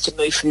chose to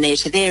move from there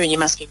to there and you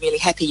must be really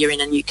happy you're in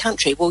a new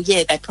country. Well,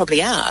 yeah, they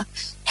probably are.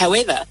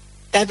 However,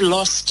 they've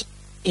lost,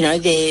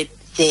 their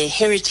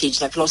heritage,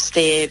 they've lost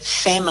their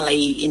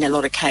family in a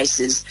lot of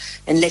cases,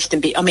 and left them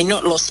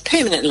not lost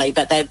permanently,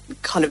 but they've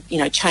kind of,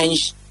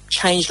 changed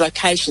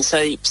location,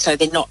 so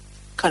they're not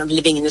kind of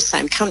living in the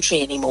same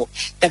country anymore.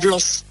 They've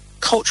lost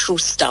cultural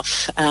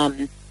stuff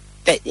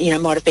that,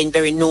 might have been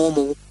very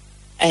normal.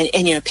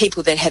 And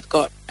people that have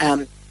got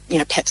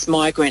perhaps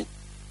migrant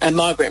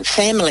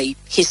family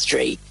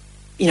history,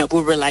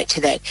 will relate to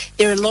that.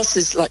 There are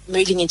losses like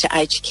moving into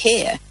aged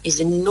care is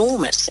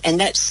enormous, and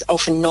that's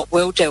often not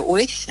well dealt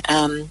with.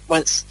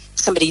 Once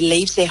somebody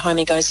leaves their home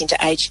and goes into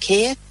aged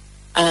care,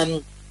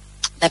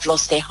 they've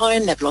lost their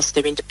home, they've lost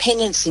their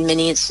independence. In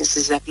many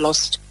instances, they've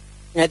lost,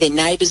 their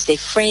neighbours, their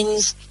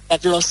friends.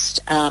 They've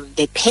lost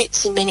their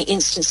pets in many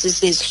instances.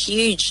 There's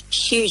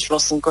huge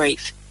loss and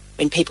grief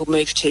when people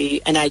move to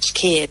an aged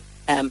care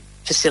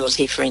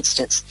facility, for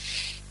instance.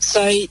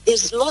 So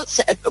there's lots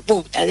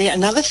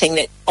another thing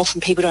that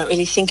often people don't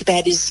really think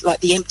about is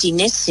like the empty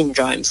nest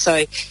syndrome.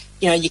 So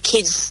your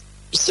kids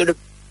sort of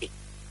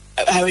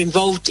are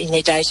involved in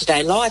their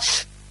day-to-day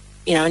life,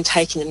 and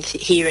taking them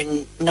here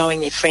and knowing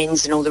their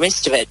friends and all the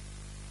rest of it,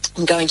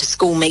 and going to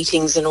school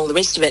meetings and all the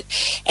rest of it.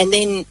 And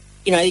then,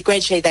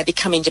 gradually they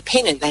become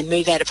independent. They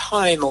move out of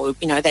home, or,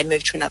 they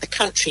move to another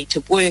country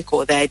to work,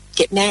 or they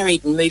get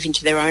married and move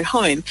into their own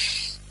home.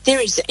 There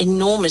is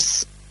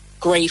enormous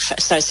grief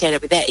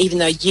associated with that, even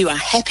though you are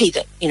happy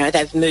that,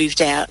 they've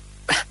moved out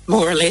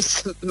more or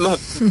less,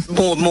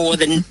 more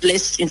than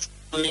less in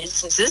some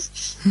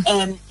instances.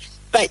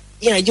 But,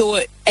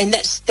 and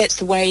that's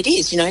the way it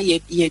is.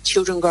 Your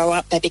children grow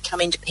up, they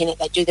become independent,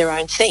 they do their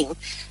own thing.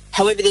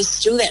 However, there's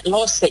still that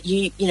loss that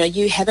you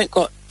haven't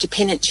got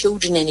dependent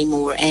children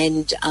anymore,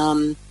 and,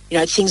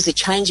 things are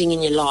changing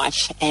in your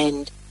life,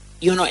 and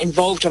you're not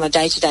involved on a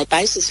day-to-day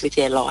basis with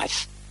their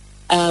life.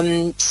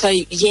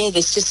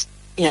 There's just,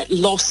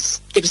 loss.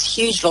 There was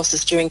huge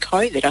losses during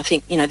COVID. I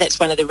think, that's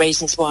one of the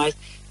reasons why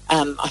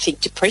I think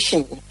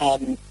depression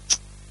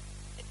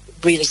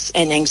really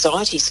and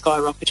anxiety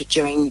skyrocketed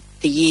during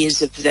the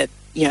years of the,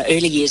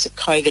 early years of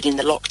COVID and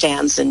the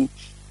lockdowns and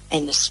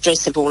the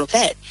stress of all of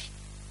that.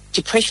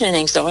 Depression and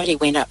anxiety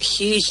went up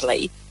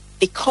hugely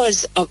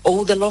because of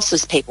all the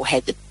losses people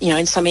had.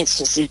 In some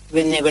instances,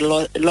 when there were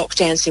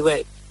lockdowns, there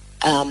were,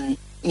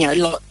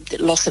 the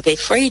loss of their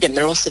freedom,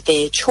 the loss of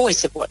their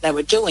choice of what they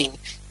were doing.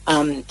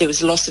 There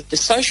was loss of the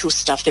social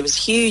stuff. There was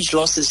huge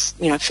losses,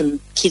 from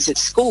kids at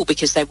school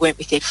because they weren't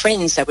with their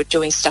friends. They were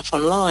doing stuff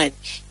online.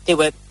 There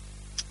were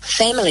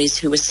families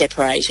who were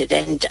separated,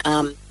 and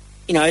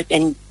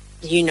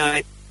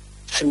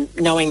from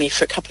knowing me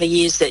for a couple of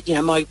years that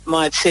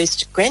my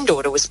first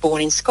granddaughter was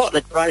born in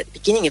Scotland right at the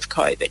beginning of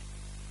COVID,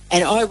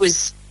 and I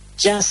was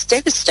just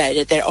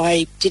devastated that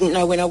I didn't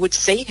know when I would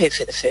see her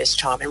for the first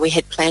time, and we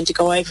had planned to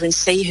go over and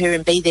see her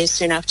and be there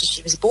soon after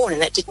she was born,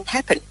 and that didn't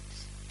happen.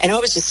 And I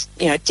was just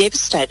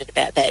devastated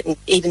about that. And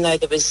even though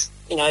there was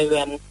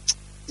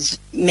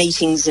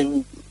meetings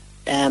and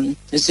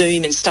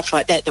Zoom and stuff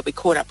like that we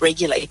caught up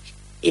regularly,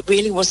 it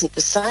really wasn't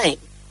the same.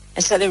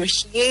 And so there were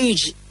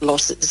huge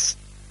losses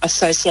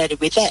associated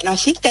with that. And I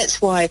think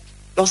that's why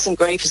loss and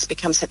grief has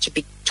become such a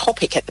big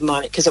topic at the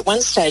moment, because at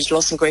one stage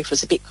loss and grief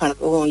was a bit kind of,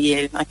 oh,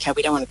 yeah, okay,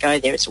 we don't want to go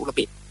there. It's all a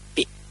bit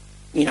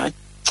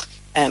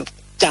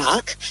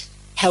dark.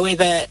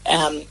 However,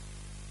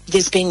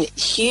 there's been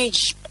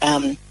huge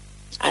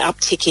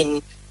uptick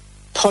in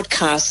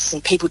podcasts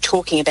and people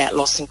talking about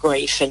loss and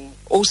grief and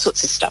all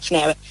sorts of stuff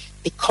now,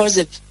 because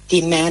of the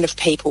amount of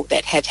people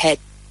that have had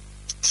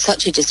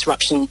such a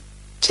disruption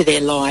to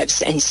their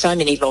lives and so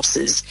many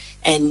losses.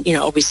 And,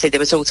 obviously there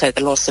was also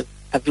the loss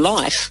of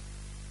life,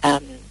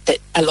 that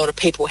a lot of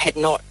people had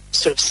not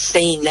sort of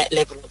seen that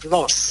level of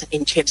loss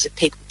in terms of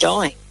people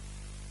dying.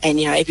 And,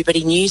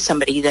 everybody knew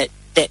somebody that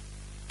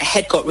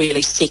had got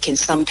really sick, and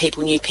some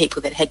people knew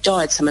people that had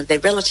died. Some of their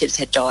relatives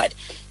had died.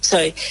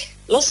 So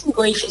loss and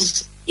grief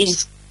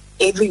is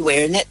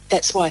everywhere, and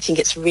that's why I think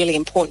it's really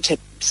important to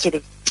sort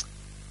of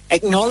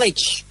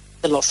acknowledge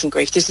the loss and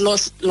grief. There's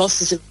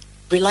losses of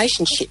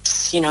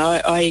relationships.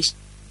 I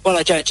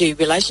don't do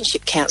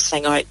relationship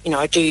counselling.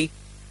 I do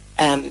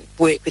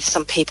work with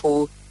some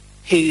people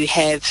who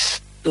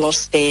have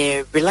lost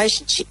their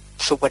relationship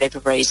for whatever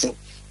reason,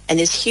 and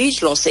there's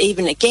huge loss.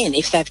 Even again,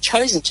 if they've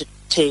chosen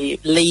to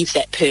leave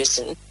that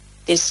person,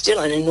 there's still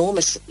an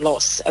enormous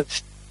loss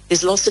of.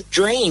 There's loss of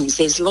dreams.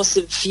 There's loss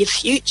of your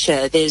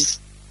future. There's,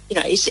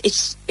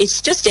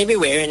 it's just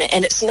everywhere,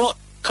 and it's not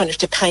kind of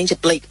to paint a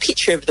bleak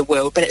picture of the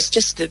world, but it's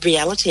just the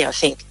reality. I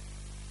think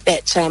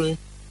that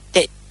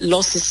that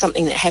loss is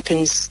something that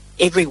happens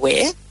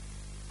everywhere.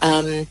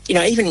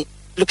 Even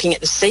looking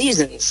at the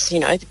seasons,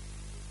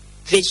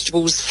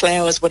 vegetables,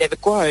 flowers, whatever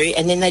grow,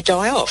 and then they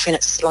die off, and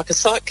it's like a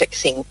cyclic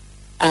thing.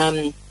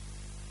 And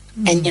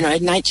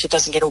nature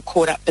doesn't get all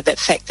caught up with that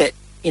fact that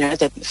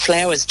the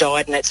flowers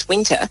died and it's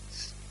winter.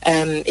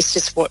 It's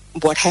just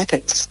what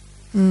happens.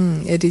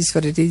 It is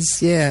what it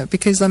is, yeah.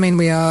 Because,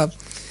 we are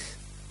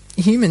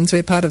humans,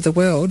 we're part of the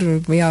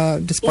world. We are,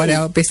 despite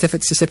our best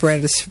efforts to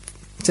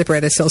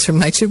separate ourselves from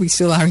nature, we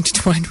still are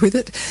intertwined with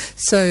it.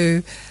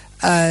 So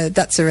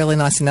that's a really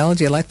nice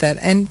analogy. I like that.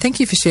 And thank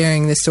you for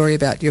sharing the story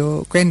about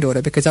your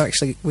granddaughter, because I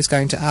actually was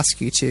going to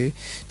ask you to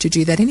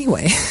do that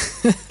anyway.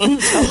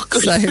 Oh,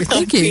 good. So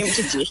thank you.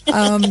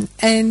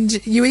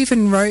 And you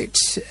even wrote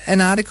an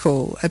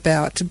article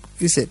about,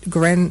 is it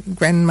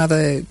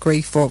grandmother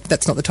grief, or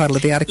that's not the title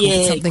of the article,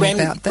 but something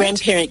about that?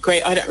 Grandparent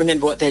grief. I don't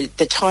remember what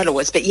the title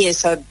was, but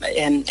yes, and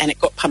it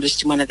got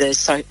published in one of the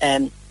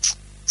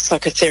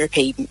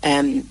psychotherapy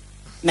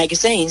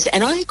magazines,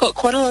 and I got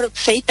quite a lot of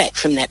feedback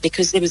from that,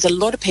 because there was a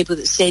lot of people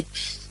that said,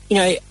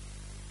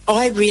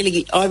 I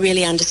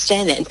really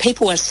understand that. And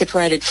people are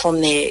separated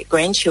from their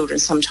grandchildren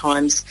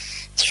sometimes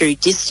through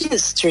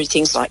distance, through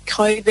things like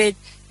COVID,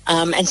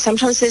 and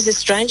sometimes there's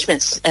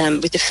estrangements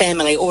with the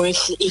family, or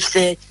if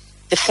the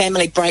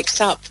family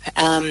breaks up,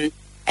 and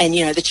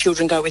the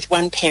children go with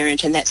one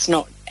parent, and that's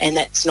not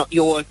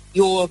your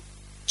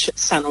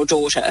son or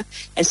daughter,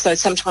 and so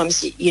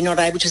sometimes you're not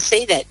able to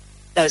see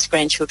those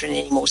grandchildren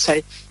anymore.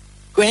 So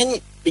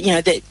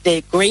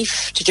the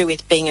grief to do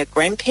with being a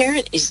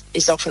grandparent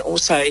is often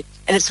also, and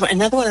it's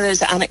another one of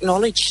those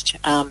unacknowledged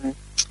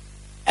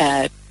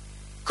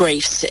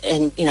griefs.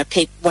 And,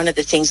 one of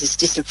the things is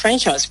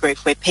disenfranchised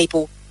grief, where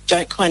people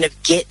don't kind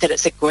of get that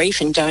it's a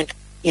grief and don't,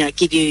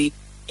 give you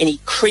any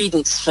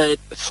credence for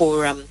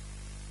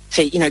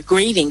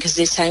grieving, because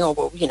they're saying, oh,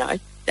 well,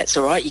 that's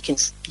all right, you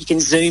can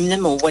Zoom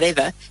them or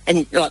whatever.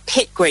 And like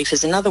pet grief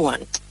is another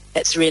one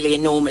that's really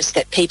enormous,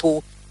 that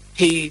people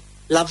who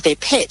love their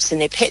pets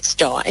and their pets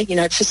die,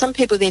 for some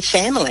people they're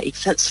family,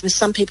 for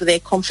some people they're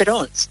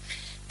confidants,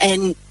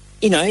 and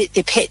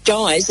their pet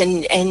dies,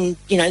 and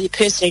the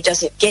person who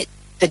doesn't get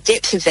the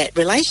depth of that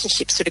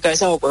relationship sort of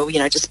goes, oh, well,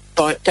 just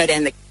go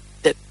down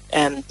the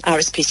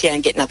RSPCA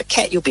and get another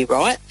cat, you'll be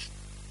right.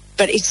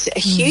 But it's a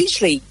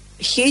hugely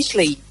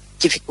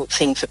difficult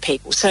thing for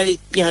people. So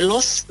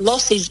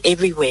loss is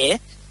everywhere,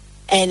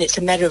 and it's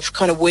a matter of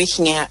kind of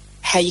working out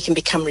how you can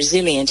become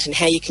resilient and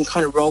how you can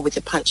kind of roll with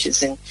the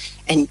punches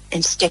and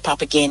step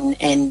up again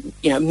and,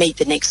 meet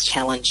the next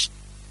challenge.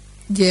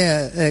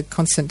 Yeah, a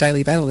constant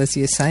daily battle, as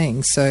you're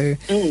saying. So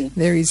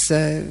there is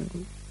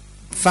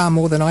far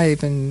more than I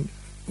even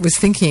was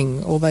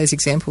thinking, all those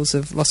examples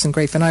of loss and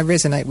grief, and I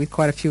resonate with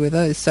quite a few of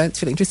those. So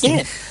it's really interesting.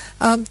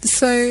 Yeah.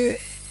 So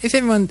if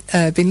everyone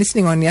been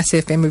listening on Yes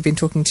FM, we've been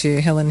talking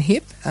to Helene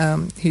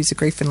Hipp, who's a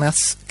grief and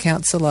loss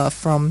counsellor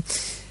from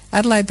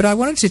Adelaide, but I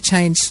wanted to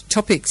change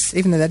topics,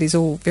 even though that is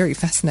all very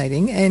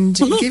fascinating, and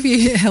give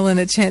you, Helen,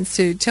 a chance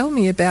to tell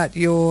me about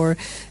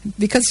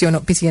because you're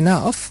not busy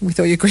enough with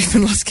all your grief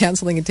and loss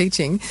counselling and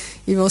teaching,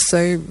 you've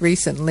also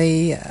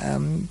recently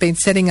been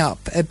setting up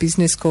a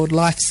business called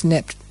Life's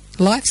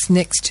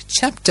Next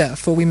Chapter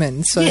for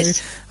Women. So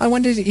yes. I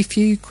wondered if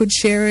you could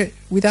share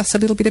with us a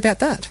little bit about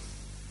that.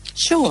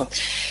 Sure.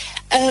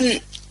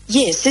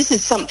 Yes, this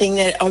is something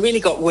that I really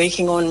got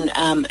working on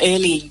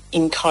early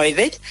in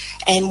COVID,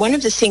 and one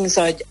of the things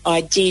I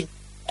did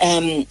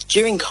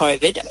during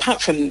COVID,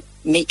 apart from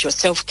meet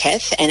yourself,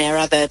 Kath, and our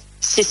other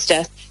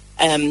sister,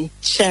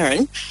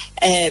 Sharon,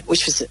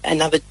 which was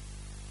another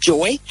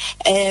joy,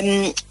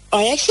 I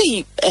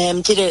actually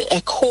did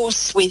a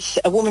course with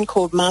a woman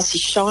called Marcy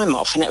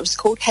Scheimoff, and it was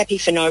called Happy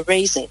for No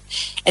Reason.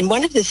 And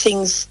one of the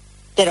things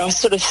that I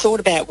sort of thought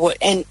about,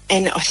 and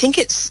I think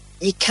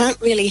you can't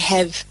really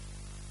have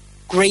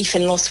grief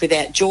and loss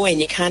without joy, and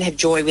you can't have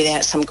joy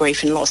without some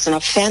grief and loss. And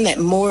I've found that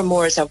more and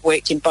more as I've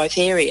worked in both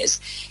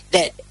areas,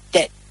 that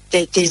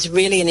there's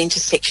really an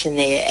intersection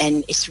there,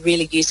 and it's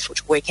really useful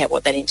to work out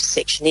what that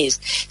intersection is.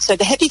 So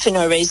the Happy for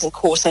No Reason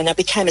course, and I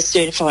became a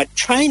certified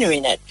trainer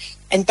in it,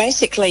 and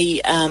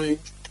basically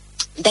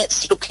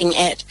that's looking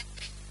at,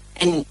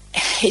 and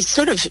it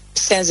sort of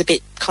sounds a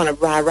bit kind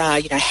of rah-rah,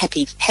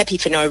 happy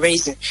for no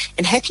reason.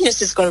 And happiness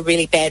has got a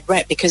really bad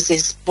rap because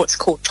there's what's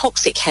called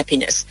toxic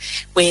happiness,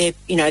 where,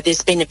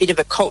 there's been a bit of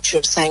a culture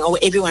of saying, oh,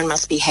 everyone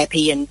must be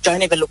happy, and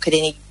don't ever look at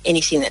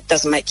anything that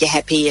doesn't make you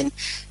happy, and,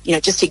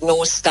 just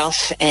ignore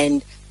stuff,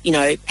 and,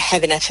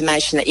 have an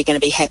affirmation that you're going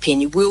to be happy,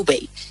 and you will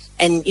be.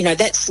 And,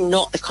 that's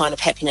not the kind of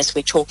happiness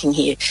we're talking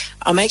here.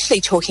 I'm actually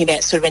talking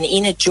about sort of an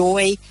inner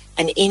joy,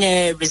 an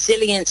inner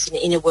resilience, and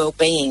inner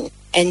well-being.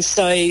 And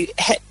so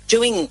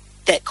doing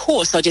that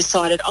course, I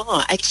decided,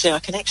 actually, I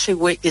can actually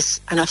work this,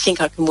 and I think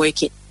I can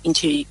work it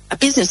into a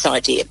business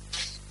idea.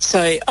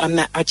 So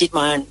I did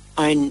my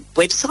own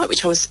website,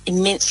 which I was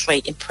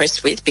immensely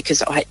impressed with,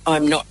 because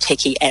I'm not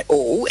techie at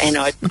all, and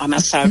I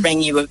must say I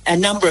rang you a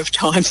number of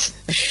times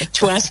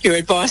to ask your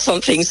advice on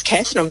things,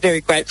 Kath, and I'm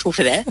very grateful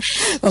for that.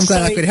 Well, I'm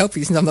glad I could help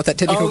you, since I'm not that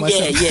technical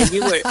myself. Yeah,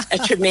 you were a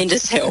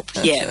tremendous help,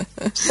 yeah.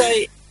 So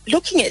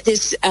looking at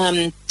this,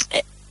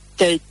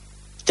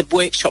 the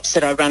workshops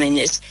that I run in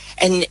this,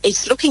 and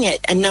it's looking at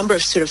a number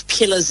of sort of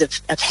pillars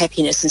of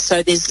happiness. And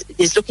so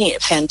there's looking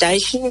at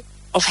foundation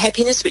of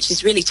happiness, which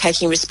is really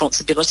taking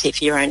responsibility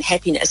for your own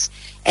happiness,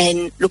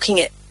 and looking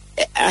at,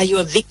 are you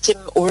a victim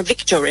or a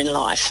victor in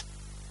life?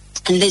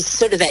 And there's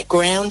sort of that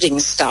grounding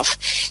stuff.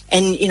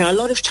 And, a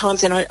lot of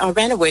times, and I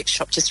ran a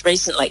workshop just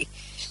recently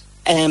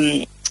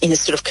in a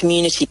sort of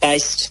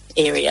community-based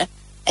area,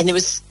 and there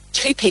was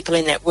 2 people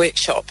in that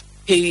workshop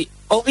who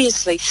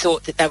obviously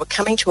thought that they were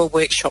coming to a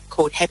workshop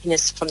called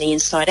Happiness from the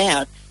Inside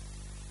Out,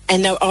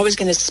 and I was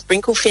going to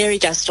sprinkle fairy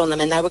dust on them,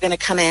 and they were going to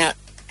come out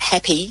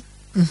happy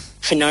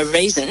for no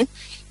reason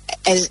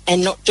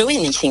and not do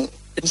anything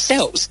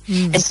themselves.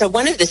 And so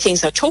one of the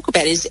things I talk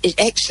about is it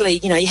actually,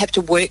 you have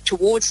to work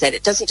towards that.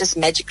 It doesn't just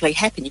magically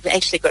happen. You've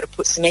actually got to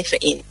put some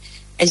effort in.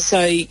 And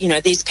so,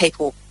 these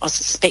people, I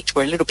suspect,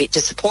 were a little bit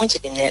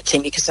disappointed in that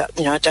thing, because, I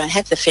don't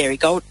have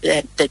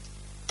the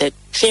the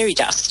fairy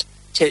dust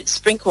to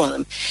sprinkle on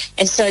them.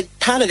 And so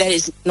part of that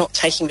is not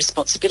taking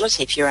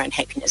responsibility for your own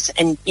happiness,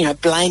 and,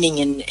 blaming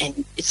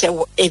and it's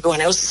everyone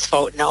else's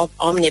fault, and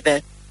I'm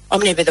never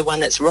the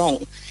one that's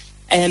wrong.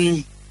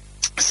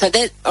 So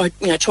that, I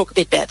talk a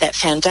bit about that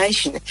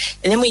foundation.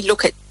 And then we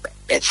look at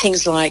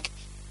things like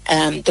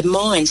the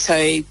mind.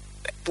 So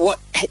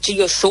do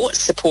your thoughts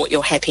support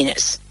your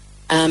happiness?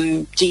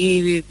 Do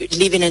you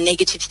live in a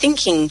negative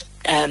thinking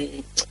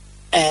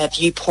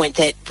viewpoint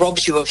that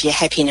robs you of your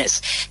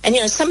happiness. And,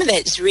 some of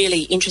that is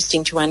really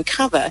interesting to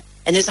uncover.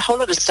 And there's a whole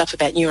lot of stuff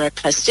about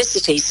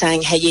neuroplasticity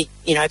saying how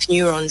if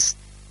neurons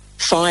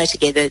fire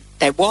together,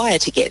 they wire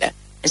together.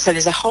 And so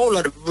there's a whole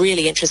lot of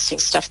really interesting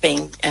stuff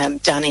being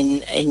done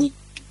in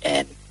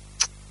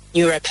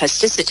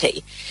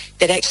neuroplasticity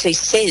that actually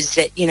says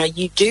that,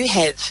 you do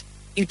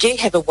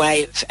have a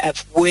way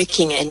of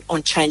working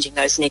on changing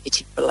those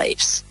negative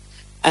beliefs.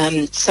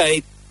 So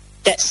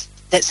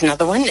that's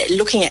another one.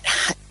 Looking at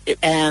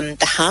the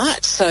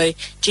heart. So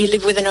do you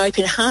live with an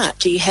open heart?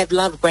 Do you have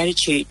love,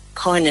 gratitude,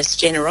 kindness,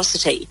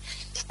 generosity?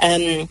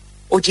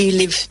 Or do you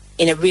live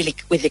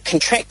with a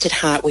contracted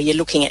heart where you're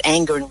looking at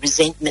anger and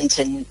resentment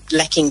and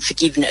lacking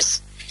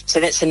forgiveness? So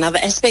that's another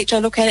aspect I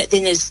look at it.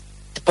 Then there's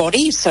the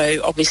body.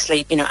 So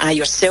obviously, are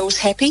your cells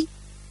happy?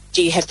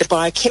 Do you have the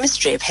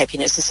biochemistry of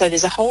happiness? And so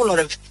there's a whole lot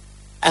of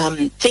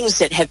things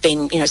that have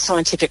been,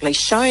 scientifically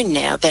shown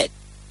now that,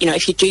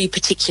 if you do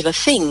particular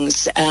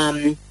things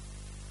in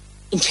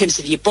terms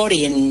of your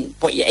body and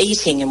what you're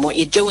eating and what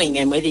you're doing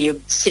and whether you're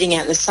sitting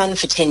out in the sun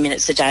for 10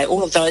 minutes a day,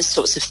 all of those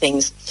sorts of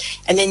things.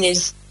 And then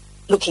there's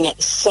looking at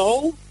the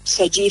soul.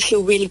 So do you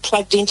feel really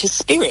plugged into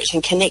spirit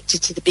and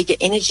connected to the bigger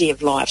energy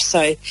of life?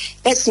 So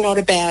that's not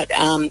about,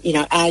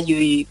 are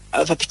you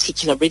of a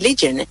particular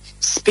religion?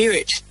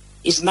 Spirit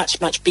is much,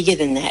 much bigger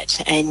than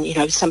that. And,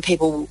 some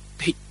people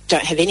who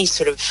don't have any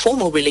sort of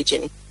formal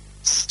religion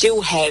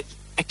still have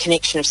a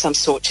connection of some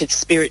sort to the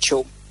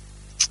spiritual.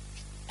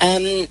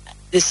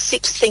 The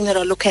sixth thing that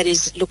I look at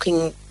is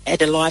looking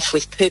at a life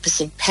with purpose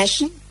and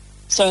passion.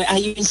 So are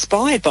you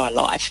inspired by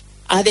life?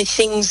 Are there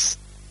things,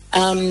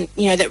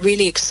 that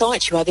really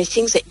excite you? Are there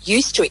things that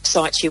used to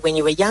excite you when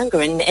you were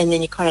younger and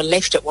then you kind of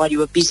left it while you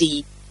were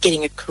busy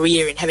getting a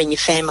career and having your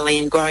family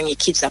and growing your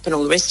kids up and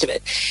all the rest of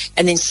it?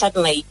 And then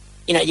suddenly,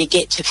 you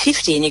get to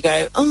 50 and you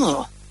go,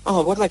 oh,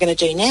 what am I going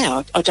to do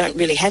now? I don't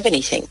really have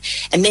anything.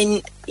 And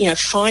then,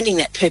 finding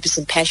that purpose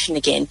and passion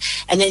again.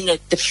 And then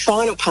the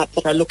final part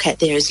that I look at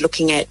there is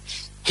looking at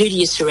who do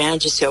you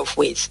surround yourself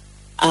with?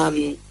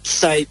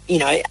 So,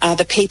 are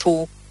the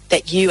people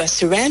that you are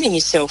surrounding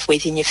yourself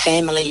with in your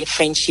family, your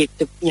friendship,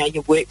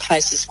 your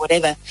workplaces,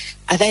 whatever,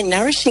 are they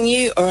nourishing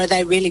you or are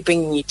they really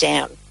bringing you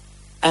down?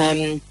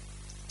 And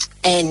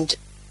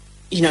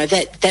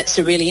that's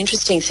a really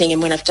interesting thing.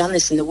 And when I've done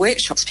this in the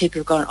workshops, people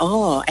have gone,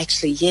 oh,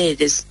 actually, yeah,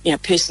 there's,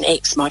 person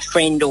X, my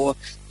friend, or,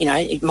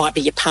 it might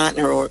be your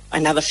partner or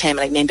another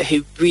family member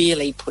who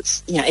really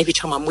puts, every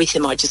time I'm with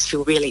them, I just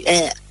feel really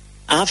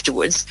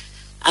afterwards.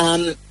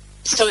 So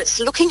it's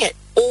looking at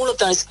all of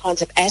those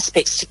kinds of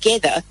aspects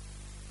together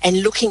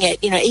and looking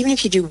at, even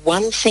if you do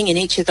one thing in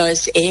each of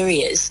those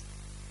areas,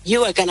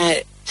 you are going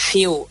to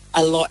feel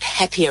a lot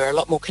happier, a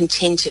lot more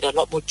contented, a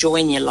lot more joy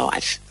in your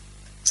life.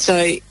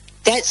 So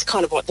that's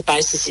kind of what the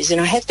basis is. And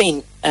I have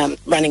been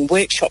running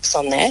workshops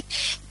on that,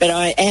 but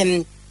I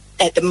am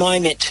at the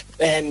moment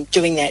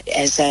doing that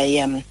as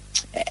a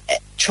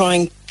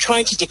trying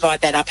to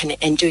divide that up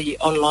and do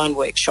online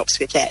workshops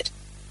with that.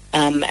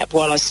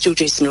 While I still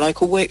do some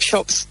local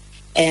workshops,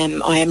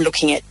 I am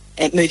looking at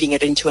moving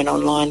it into an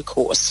online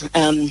course.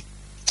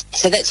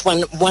 So that's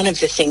one of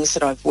the things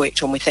that I've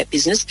worked on with that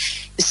business.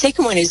 The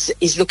second one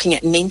is looking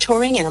at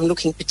mentoring, and I'm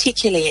looking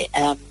particularly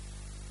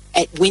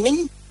at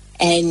women.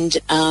 And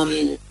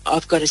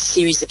I've got a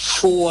series of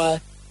four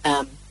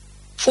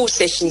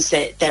sessions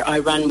that I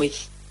run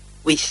with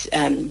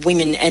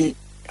women, and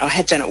I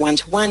have done it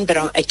one-to-one, but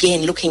I'm,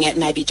 again, looking at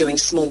maybe doing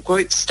small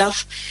group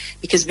stuff,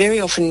 because very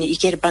often you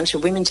get a bunch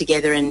of women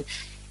together and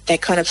they're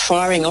kind of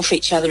firing off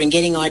each other and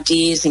getting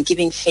ideas and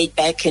giving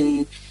feedback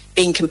and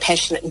being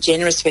compassionate and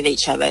generous with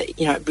each other.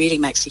 It really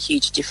makes a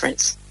huge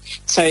difference.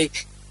 So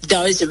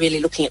those are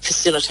really looking at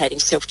facilitating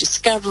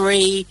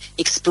self-discovery,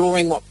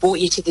 exploring what brought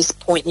you to this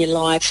point in your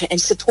life, and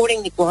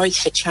supporting the growth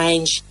for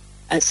change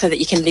so that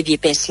you can live your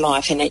best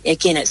life. And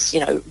again, it's,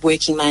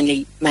 working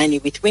mainly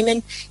with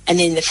women. And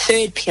then the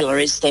third pillar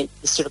is the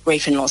sort of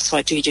grief and loss. So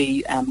I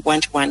do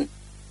one-to-one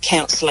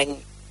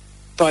counselling,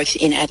 both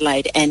in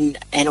Adelaide and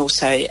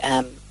also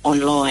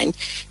online,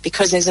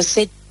 because as I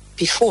said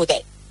before,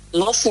 that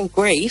loss and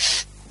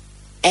grief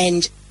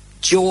and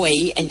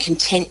joy and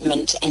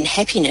contentment and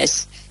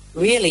happiness,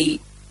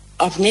 really,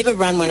 I've never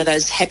run one of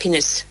those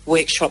happiness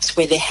workshops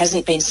where there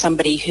hasn't been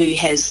somebody who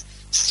has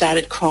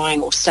started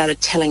crying or started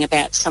telling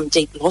about some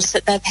deep loss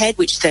that they've had,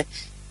 which the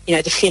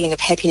feeling of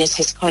happiness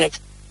has kind of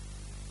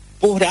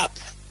brought up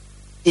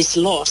this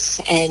loss,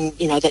 and,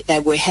 that they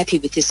were happy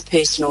with this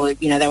person, or,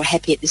 they were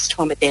happy at this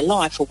time of their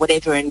life or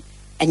whatever, and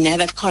now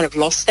they've kind of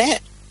lost that,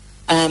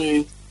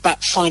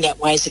 but find out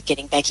ways of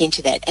getting back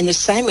into that. And the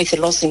same with the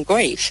loss and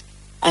grief.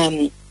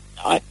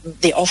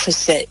 The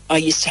office that I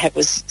used to have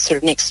was sort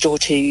of next door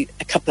to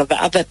a couple of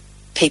other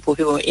people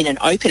who were in an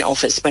open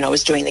office when I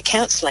was doing the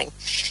counselling.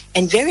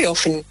 And very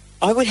often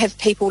I would have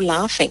people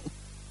laughing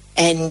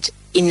and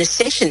in the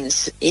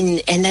sessions,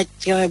 and they'd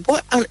go,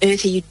 what on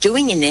earth are you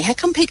doing in there? How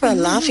come people are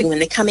laughing when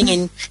they're coming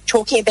in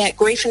talking about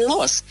grief and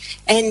loss?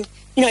 And,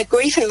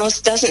 grief and loss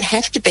doesn't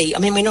have to be,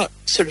 we're not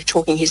sort of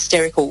talking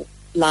hysterical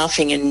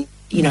laughing and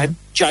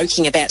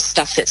joking about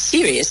stuff that's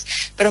serious,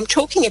 but I'm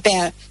talking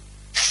about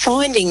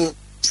finding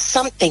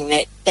something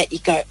that you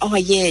go, oh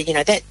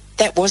yeah,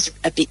 that was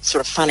a bit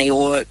sort of funny,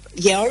 or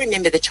yeah, I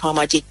remember the time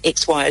I did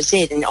X, Y, or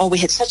Z, and we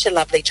had such a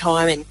lovely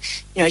time,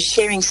 and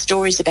sharing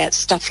stories about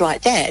stuff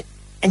like that.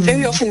 And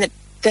very often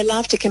the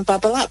laughter can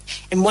bubble up.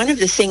 And one of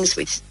the things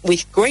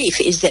with grief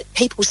is that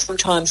people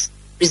sometimes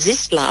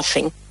resist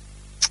laughing,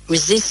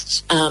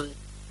 resist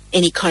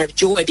any kind of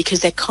joy,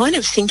 because they're kind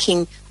of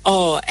thinking,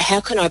 oh,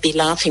 how can I be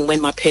laughing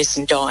when my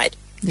person died?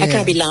 How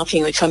can I be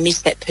laughing if I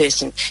miss that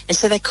person? And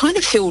so they kind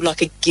of feel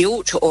like a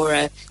guilt or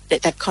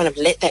that they've kind of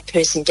let that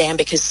person down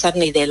because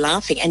suddenly they're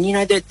laughing. And,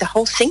 the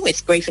whole thing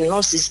with grief and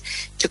loss is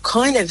to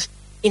kind of,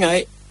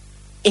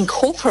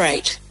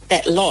 incorporate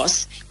that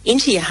loss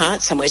into your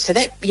heart somewhere so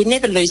that you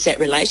never lose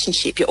that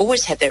relationship. You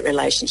always have that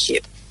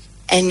relationship,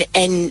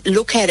 and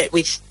look at it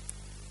with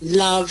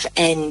love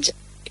and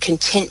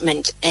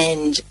contentment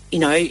and,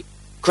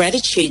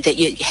 gratitude that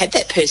you had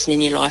that person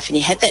in your life and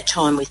you had that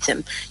time with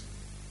them.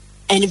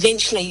 And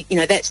eventually,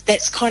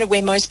 that's kind of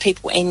where most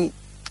people end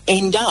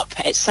up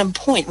at some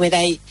point, where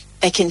they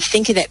can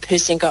think of that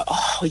person and go,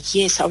 oh,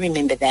 yes, I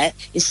remember that,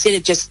 instead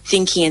of just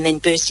thinking and then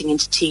bursting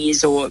into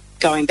tears or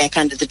going back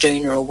under the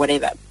doona or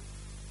whatever.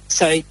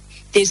 So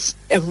there's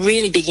a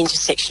really big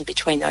intersection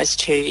between those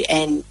two,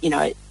 and,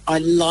 I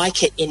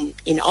like it in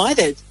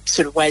either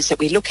sort of ways that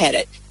we look at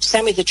it.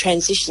 Same with the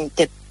transition,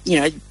 the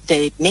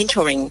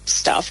mentoring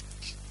stuff.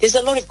 There's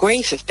a lot of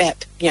grief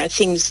about,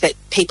 things that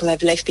people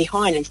have left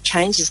behind and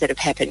changes that have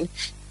happened.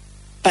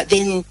 But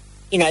then,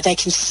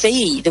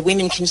 the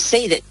women can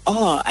see that,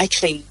 oh,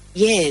 actually,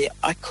 yeah,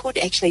 I could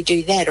actually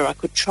do that, or I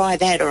could try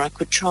that, or I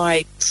could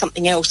try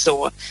something else,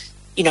 or,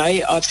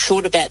 I've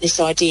thought about this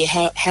idea.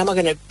 How am I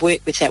going to work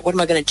with that? What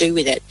am I going to do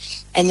with it?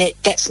 And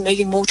that's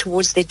moving more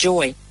towards their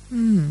joy.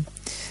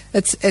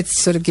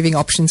 It's sort of giving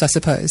options, I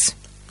suppose.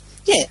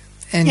 Yeah.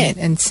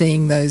 And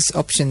seeing those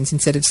options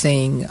instead of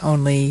seeing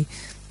only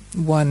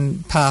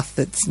one path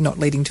that's not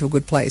leading to a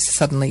good place,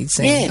 suddenly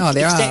saying,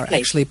 there are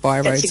actually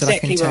byroads that I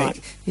can take.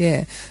 Right.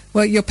 Yeah.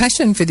 Well, your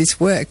passion for this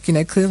work,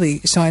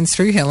 clearly shines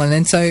through, Helen.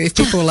 And so if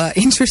people are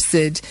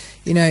interested,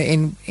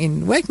 in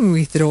working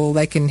with it all,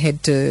 they can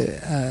head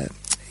to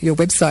your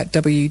website,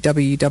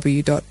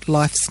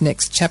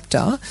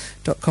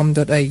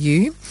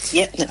 www.lifesnextchapter.com.au.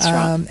 Yep, that's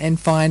right. And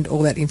find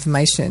all that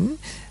information.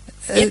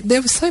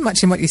 There was so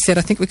much in what you said.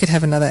 I think we could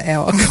have another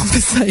hour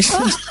conversation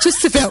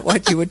just about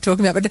what you were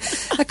talking about. But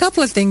a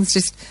couple of things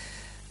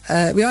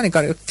we only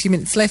got a few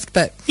minutes left,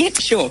 but... Yep,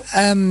 sure.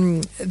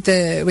 When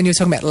you were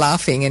talking about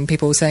laughing and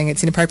people saying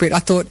it's inappropriate, I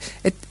thought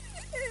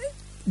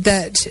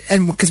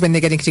because when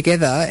they're getting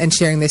together and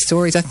sharing their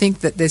stories, I think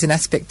that there's an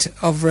aspect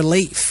of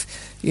relief,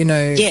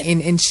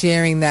 in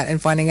sharing that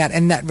and finding out,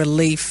 and that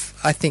relief,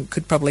 I think,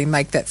 could probably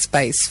make that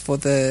space for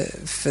the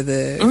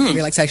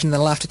relaxation and the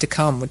laughter to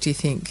come. What do you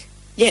think?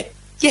 Yeah.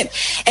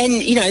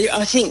 And,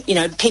 I think,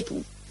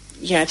 people,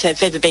 if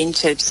they've ever been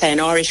to, say,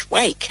 an Irish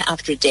wake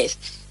after a death,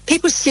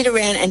 people sit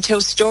around and tell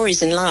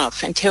stories and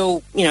laugh and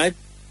tell,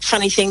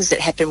 funny things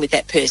that happen with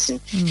that person.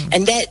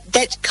 And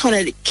that kind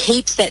of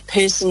keeps that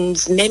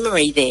person's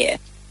memory there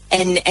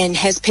and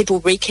has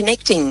people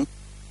reconnecting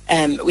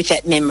with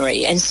that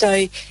memory. And so,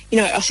 I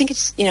think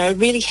it's, a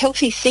really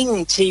healthy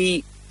thing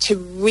to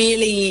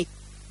really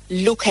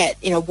look at,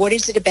 what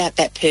is it about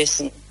that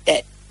person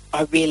that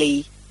I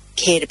really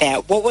cared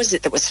about? What was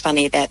it that was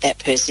funny about that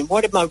person?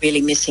 What am I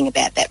really missing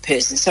about that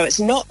person? So it's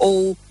not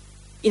all,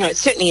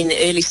 certainly in the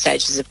early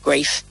stages of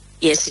grief,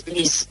 yes, it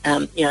is,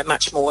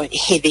 much more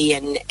heavy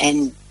and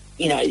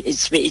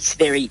it's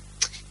very,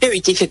 very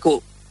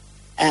difficult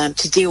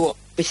to deal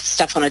with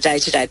stuff on a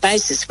day-to-day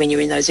basis when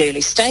you're in those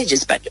early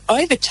stages. But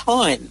over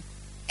time,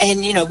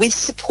 and, with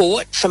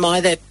support from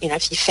either, your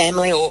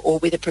family or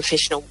with a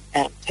professional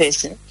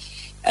person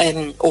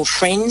or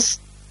friends,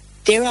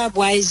 there are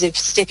ways of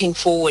stepping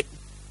forward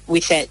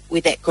with that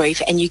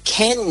grief, and you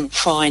can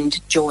find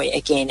joy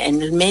again.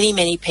 And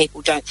many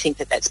people don't think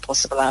that that's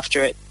possible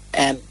after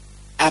a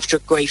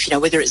grief.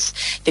 Whether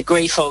it's the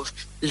grief of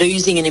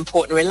losing an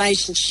important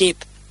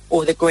relationship,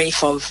 or the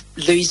grief of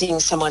losing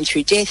someone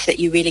through death that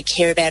you really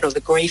care about, or the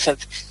grief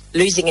of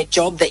losing a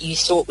job that you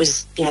thought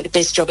was the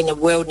best job in the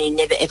world, and you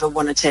never ever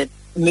wanted to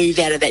move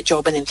out of that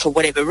job, and then for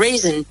whatever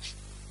reason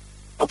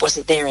it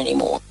wasn't there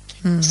anymore.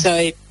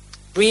 So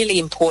really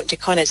important to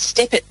kind of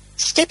step it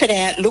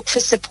out, look for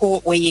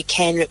support where you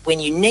can when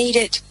you need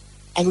it,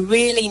 and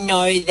really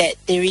know that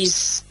there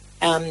is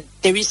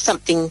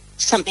something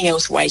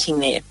else waiting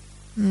there.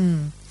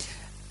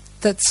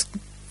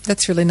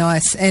 That's really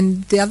nice.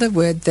 And the other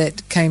word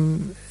that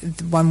came,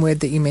 one word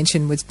that you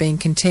mentioned was being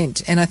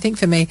content. And I think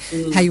for me,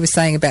 how you were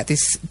saying about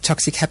this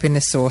toxic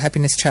happiness or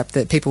happiness trap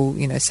that people,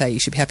 say you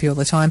should be happy all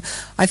the time,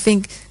 I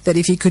think that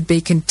if you could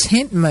be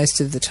content most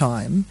of the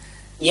time,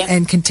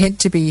 and content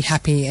to be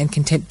happy and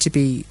content to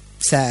be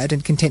sad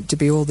and content to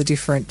be all the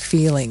different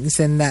feelings,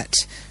 then that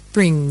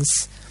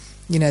brings,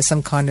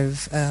 some kind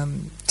of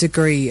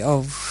degree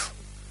of,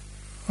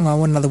 well, I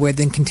want another word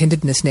than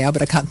contentedness now,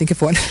 but I can't think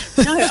of one.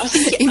 No, I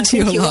think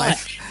your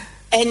life.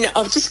 And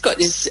I've just got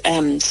this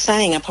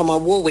saying up on my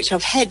wall, which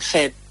I've had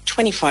for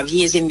 25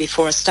 years, even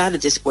before I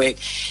started this work.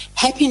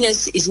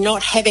 Happiness is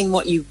not having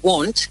what you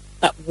want,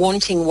 but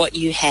wanting what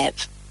you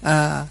have.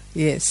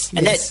 Yes.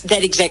 And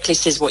that exactly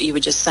says what you were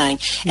just saying.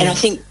 And I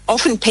think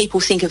often people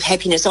think of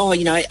happiness,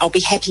 I'll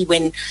be happy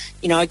when,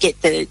 I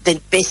get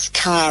the best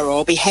car, or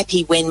I'll be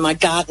happy when my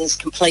garden's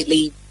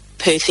completely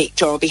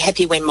perfect, or I'll be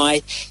happy when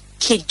my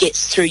kid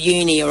gets through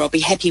uni, or I'll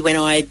be happy when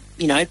I,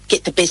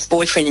 get the best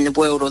boyfriend in the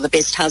world, or the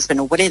best husband,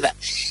 or whatever.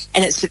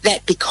 And it's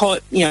that because,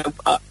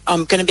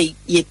 I'm going to be,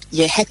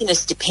 your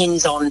happiness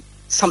depends on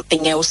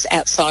something else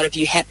outside of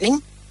you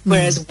happening.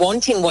 Whereas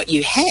wanting what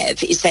you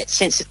have is that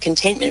sense of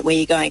contentment where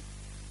you're going,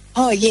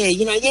 oh, yeah,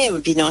 it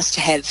would be nice to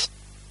have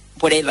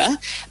whatever,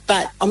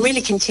 but I'm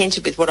really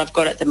contented with what I've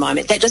got at the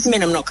moment. That doesn't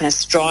mean I'm not going to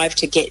strive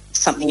to get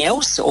something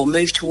else or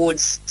move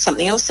towards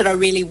something else that I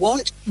really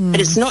want, but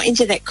it's not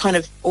into that kind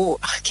of, I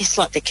guess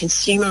like the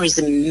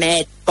consumerism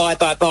mad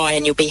buy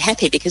and you'll be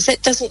happy, because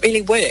that doesn't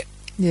really work.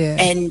 Yeah.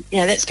 And,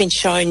 that's been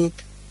shown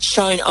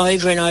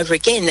over and over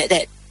again,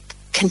 that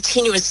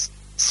continuous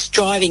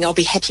striving, I'll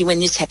be happy when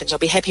this happens, I'll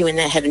be happy when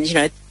that happens,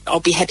 I'll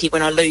be happy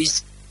when I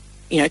lose,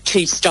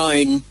 2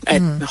 stone.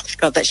 Oh,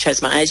 God, that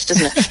shows my age,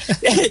 doesn't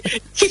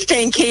it?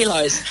 15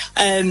 kilos.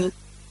 Then,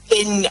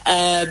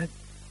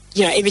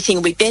 everything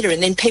will be better.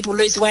 And then people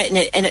lose weight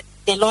and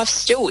their life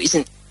still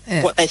isn't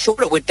what they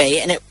thought it would be.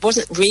 And it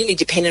wasn't really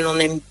dependent on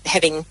them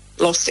having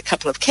lost a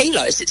couple of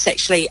kilos. It's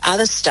actually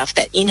other stuff,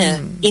 that inner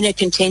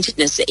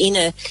contentedness, the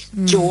inner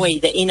joy,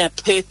 the inner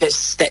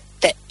purpose that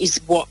is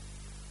what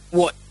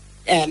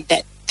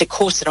that the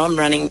course that I'm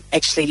running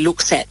actually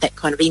looks at, that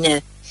kind of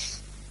inner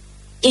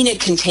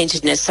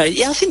contentedness. So,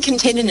 I think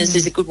contentedness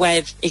is a good way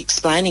of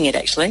explaining it,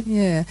 actually.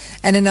 Yeah.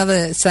 And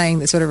another saying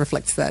that sort of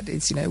reflects that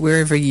is,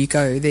 wherever you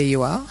go, there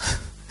you are.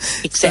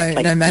 Exactly.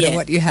 So no matter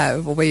what you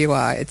have or where you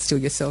are, it's still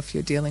yourself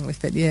you're dealing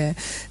with. But,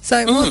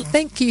 So, well,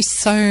 thank you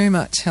so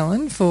much,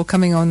 Helen, for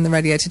coming on the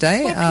radio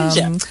today. My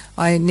pleasure.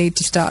 I need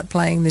to start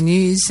playing the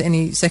news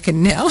any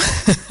second now.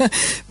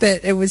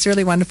 But it was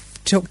really wonderful to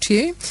talk to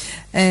you.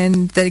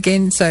 And that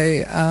again,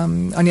 so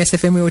on Yes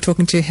FM we were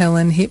talking to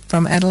Helene Hipp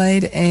from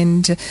Adelaide,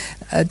 and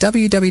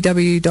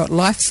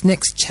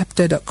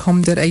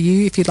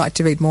www.lifesnextchapter.com.au if you'd like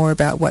to read more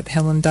about what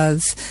Helen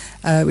does,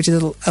 which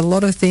is a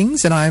lot of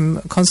things, and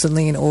I'm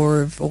constantly in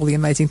awe of all the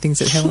amazing things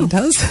that Helen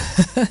does.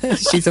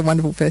 She's a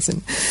wonderful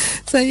person.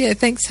 So,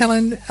 thanks,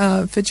 Helen,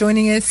 for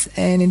joining us,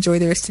 and enjoy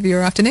the rest of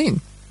your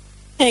afternoon.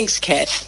 Thanks, Kath.